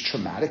abuse,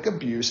 traumatic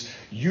abuse,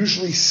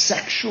 usually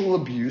sexual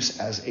abuse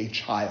as a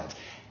child.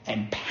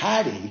 And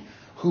Patty,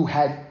 who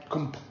had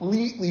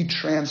completely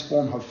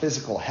transformed her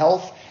physical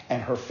health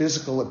and her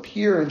physical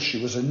appearance,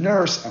 she was a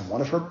nurse, and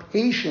one of her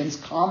patients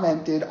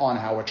commented on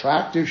how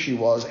attractive she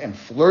was and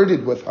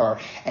flirted with her,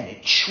 and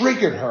it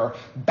triggered her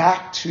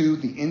back to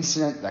the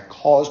incident that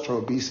caused her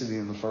obesity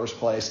in the first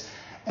place.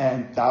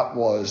 And that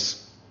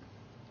was,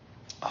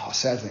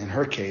 sadly in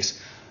her case,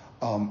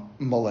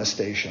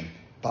 molestation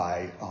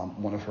by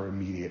one of her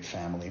immediate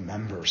family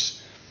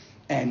members.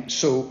 And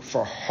so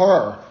for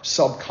her,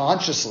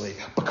 subconsciously,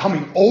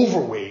 becoming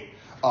overweight,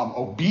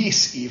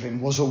 obese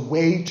even, was a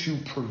way to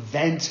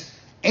prevent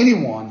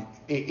anyone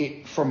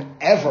from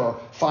ever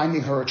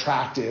finding her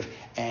attractive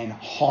and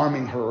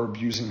harming her or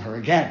abusing her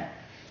again.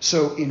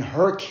 So in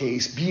her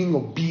case, being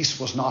obese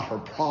was not her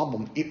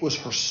problem. It was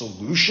her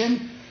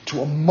solution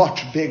to a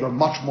much bigger,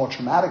 much more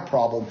traumatic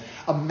problem.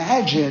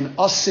 Imagine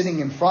us sitting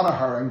in front of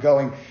her and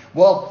going,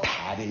 well,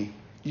 Patty,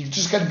 you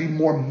just got to be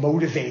more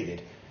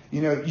motivated.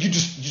 You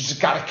just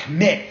got to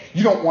commit.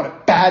 You don't want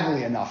it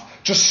badly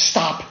enough. Just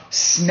stop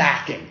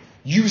snacking.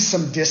 Use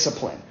some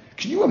discipline.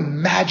 Can you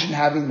imagine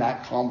having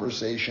that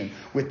conversation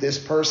with this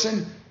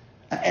person?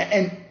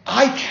 And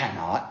I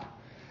cannot.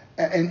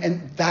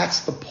 And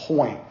that's the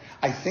point.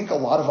 I think a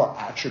lot of our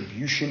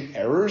attribution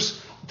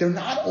errors, they're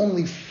not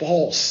only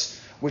false,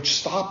 which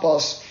stop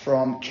us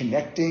from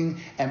connecting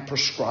and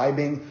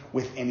prescribing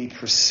with any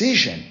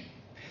precision,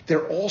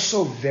 they're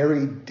also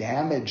very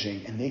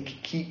damaging, and they can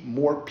keep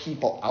more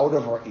people out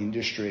of our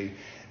industry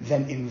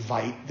than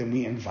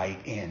we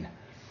invite in.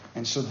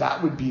 And so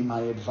that would be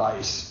my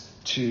advice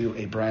to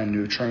a brand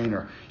new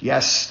trainer.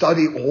 Yes,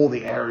 study all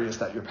the areas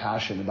that you're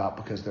passionate about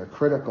because they're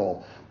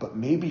critical, but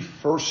maybe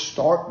first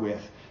start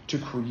with to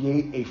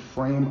create a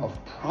frame of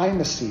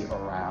primacy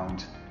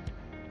around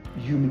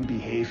human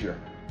behavior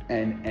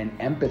and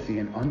empathy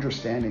and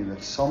understanding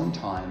that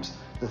sometimes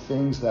the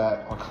things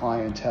that our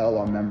clientele,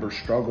 our members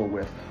struggle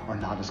with are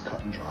not as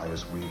cut and dry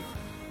as we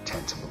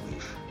tend to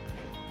believe.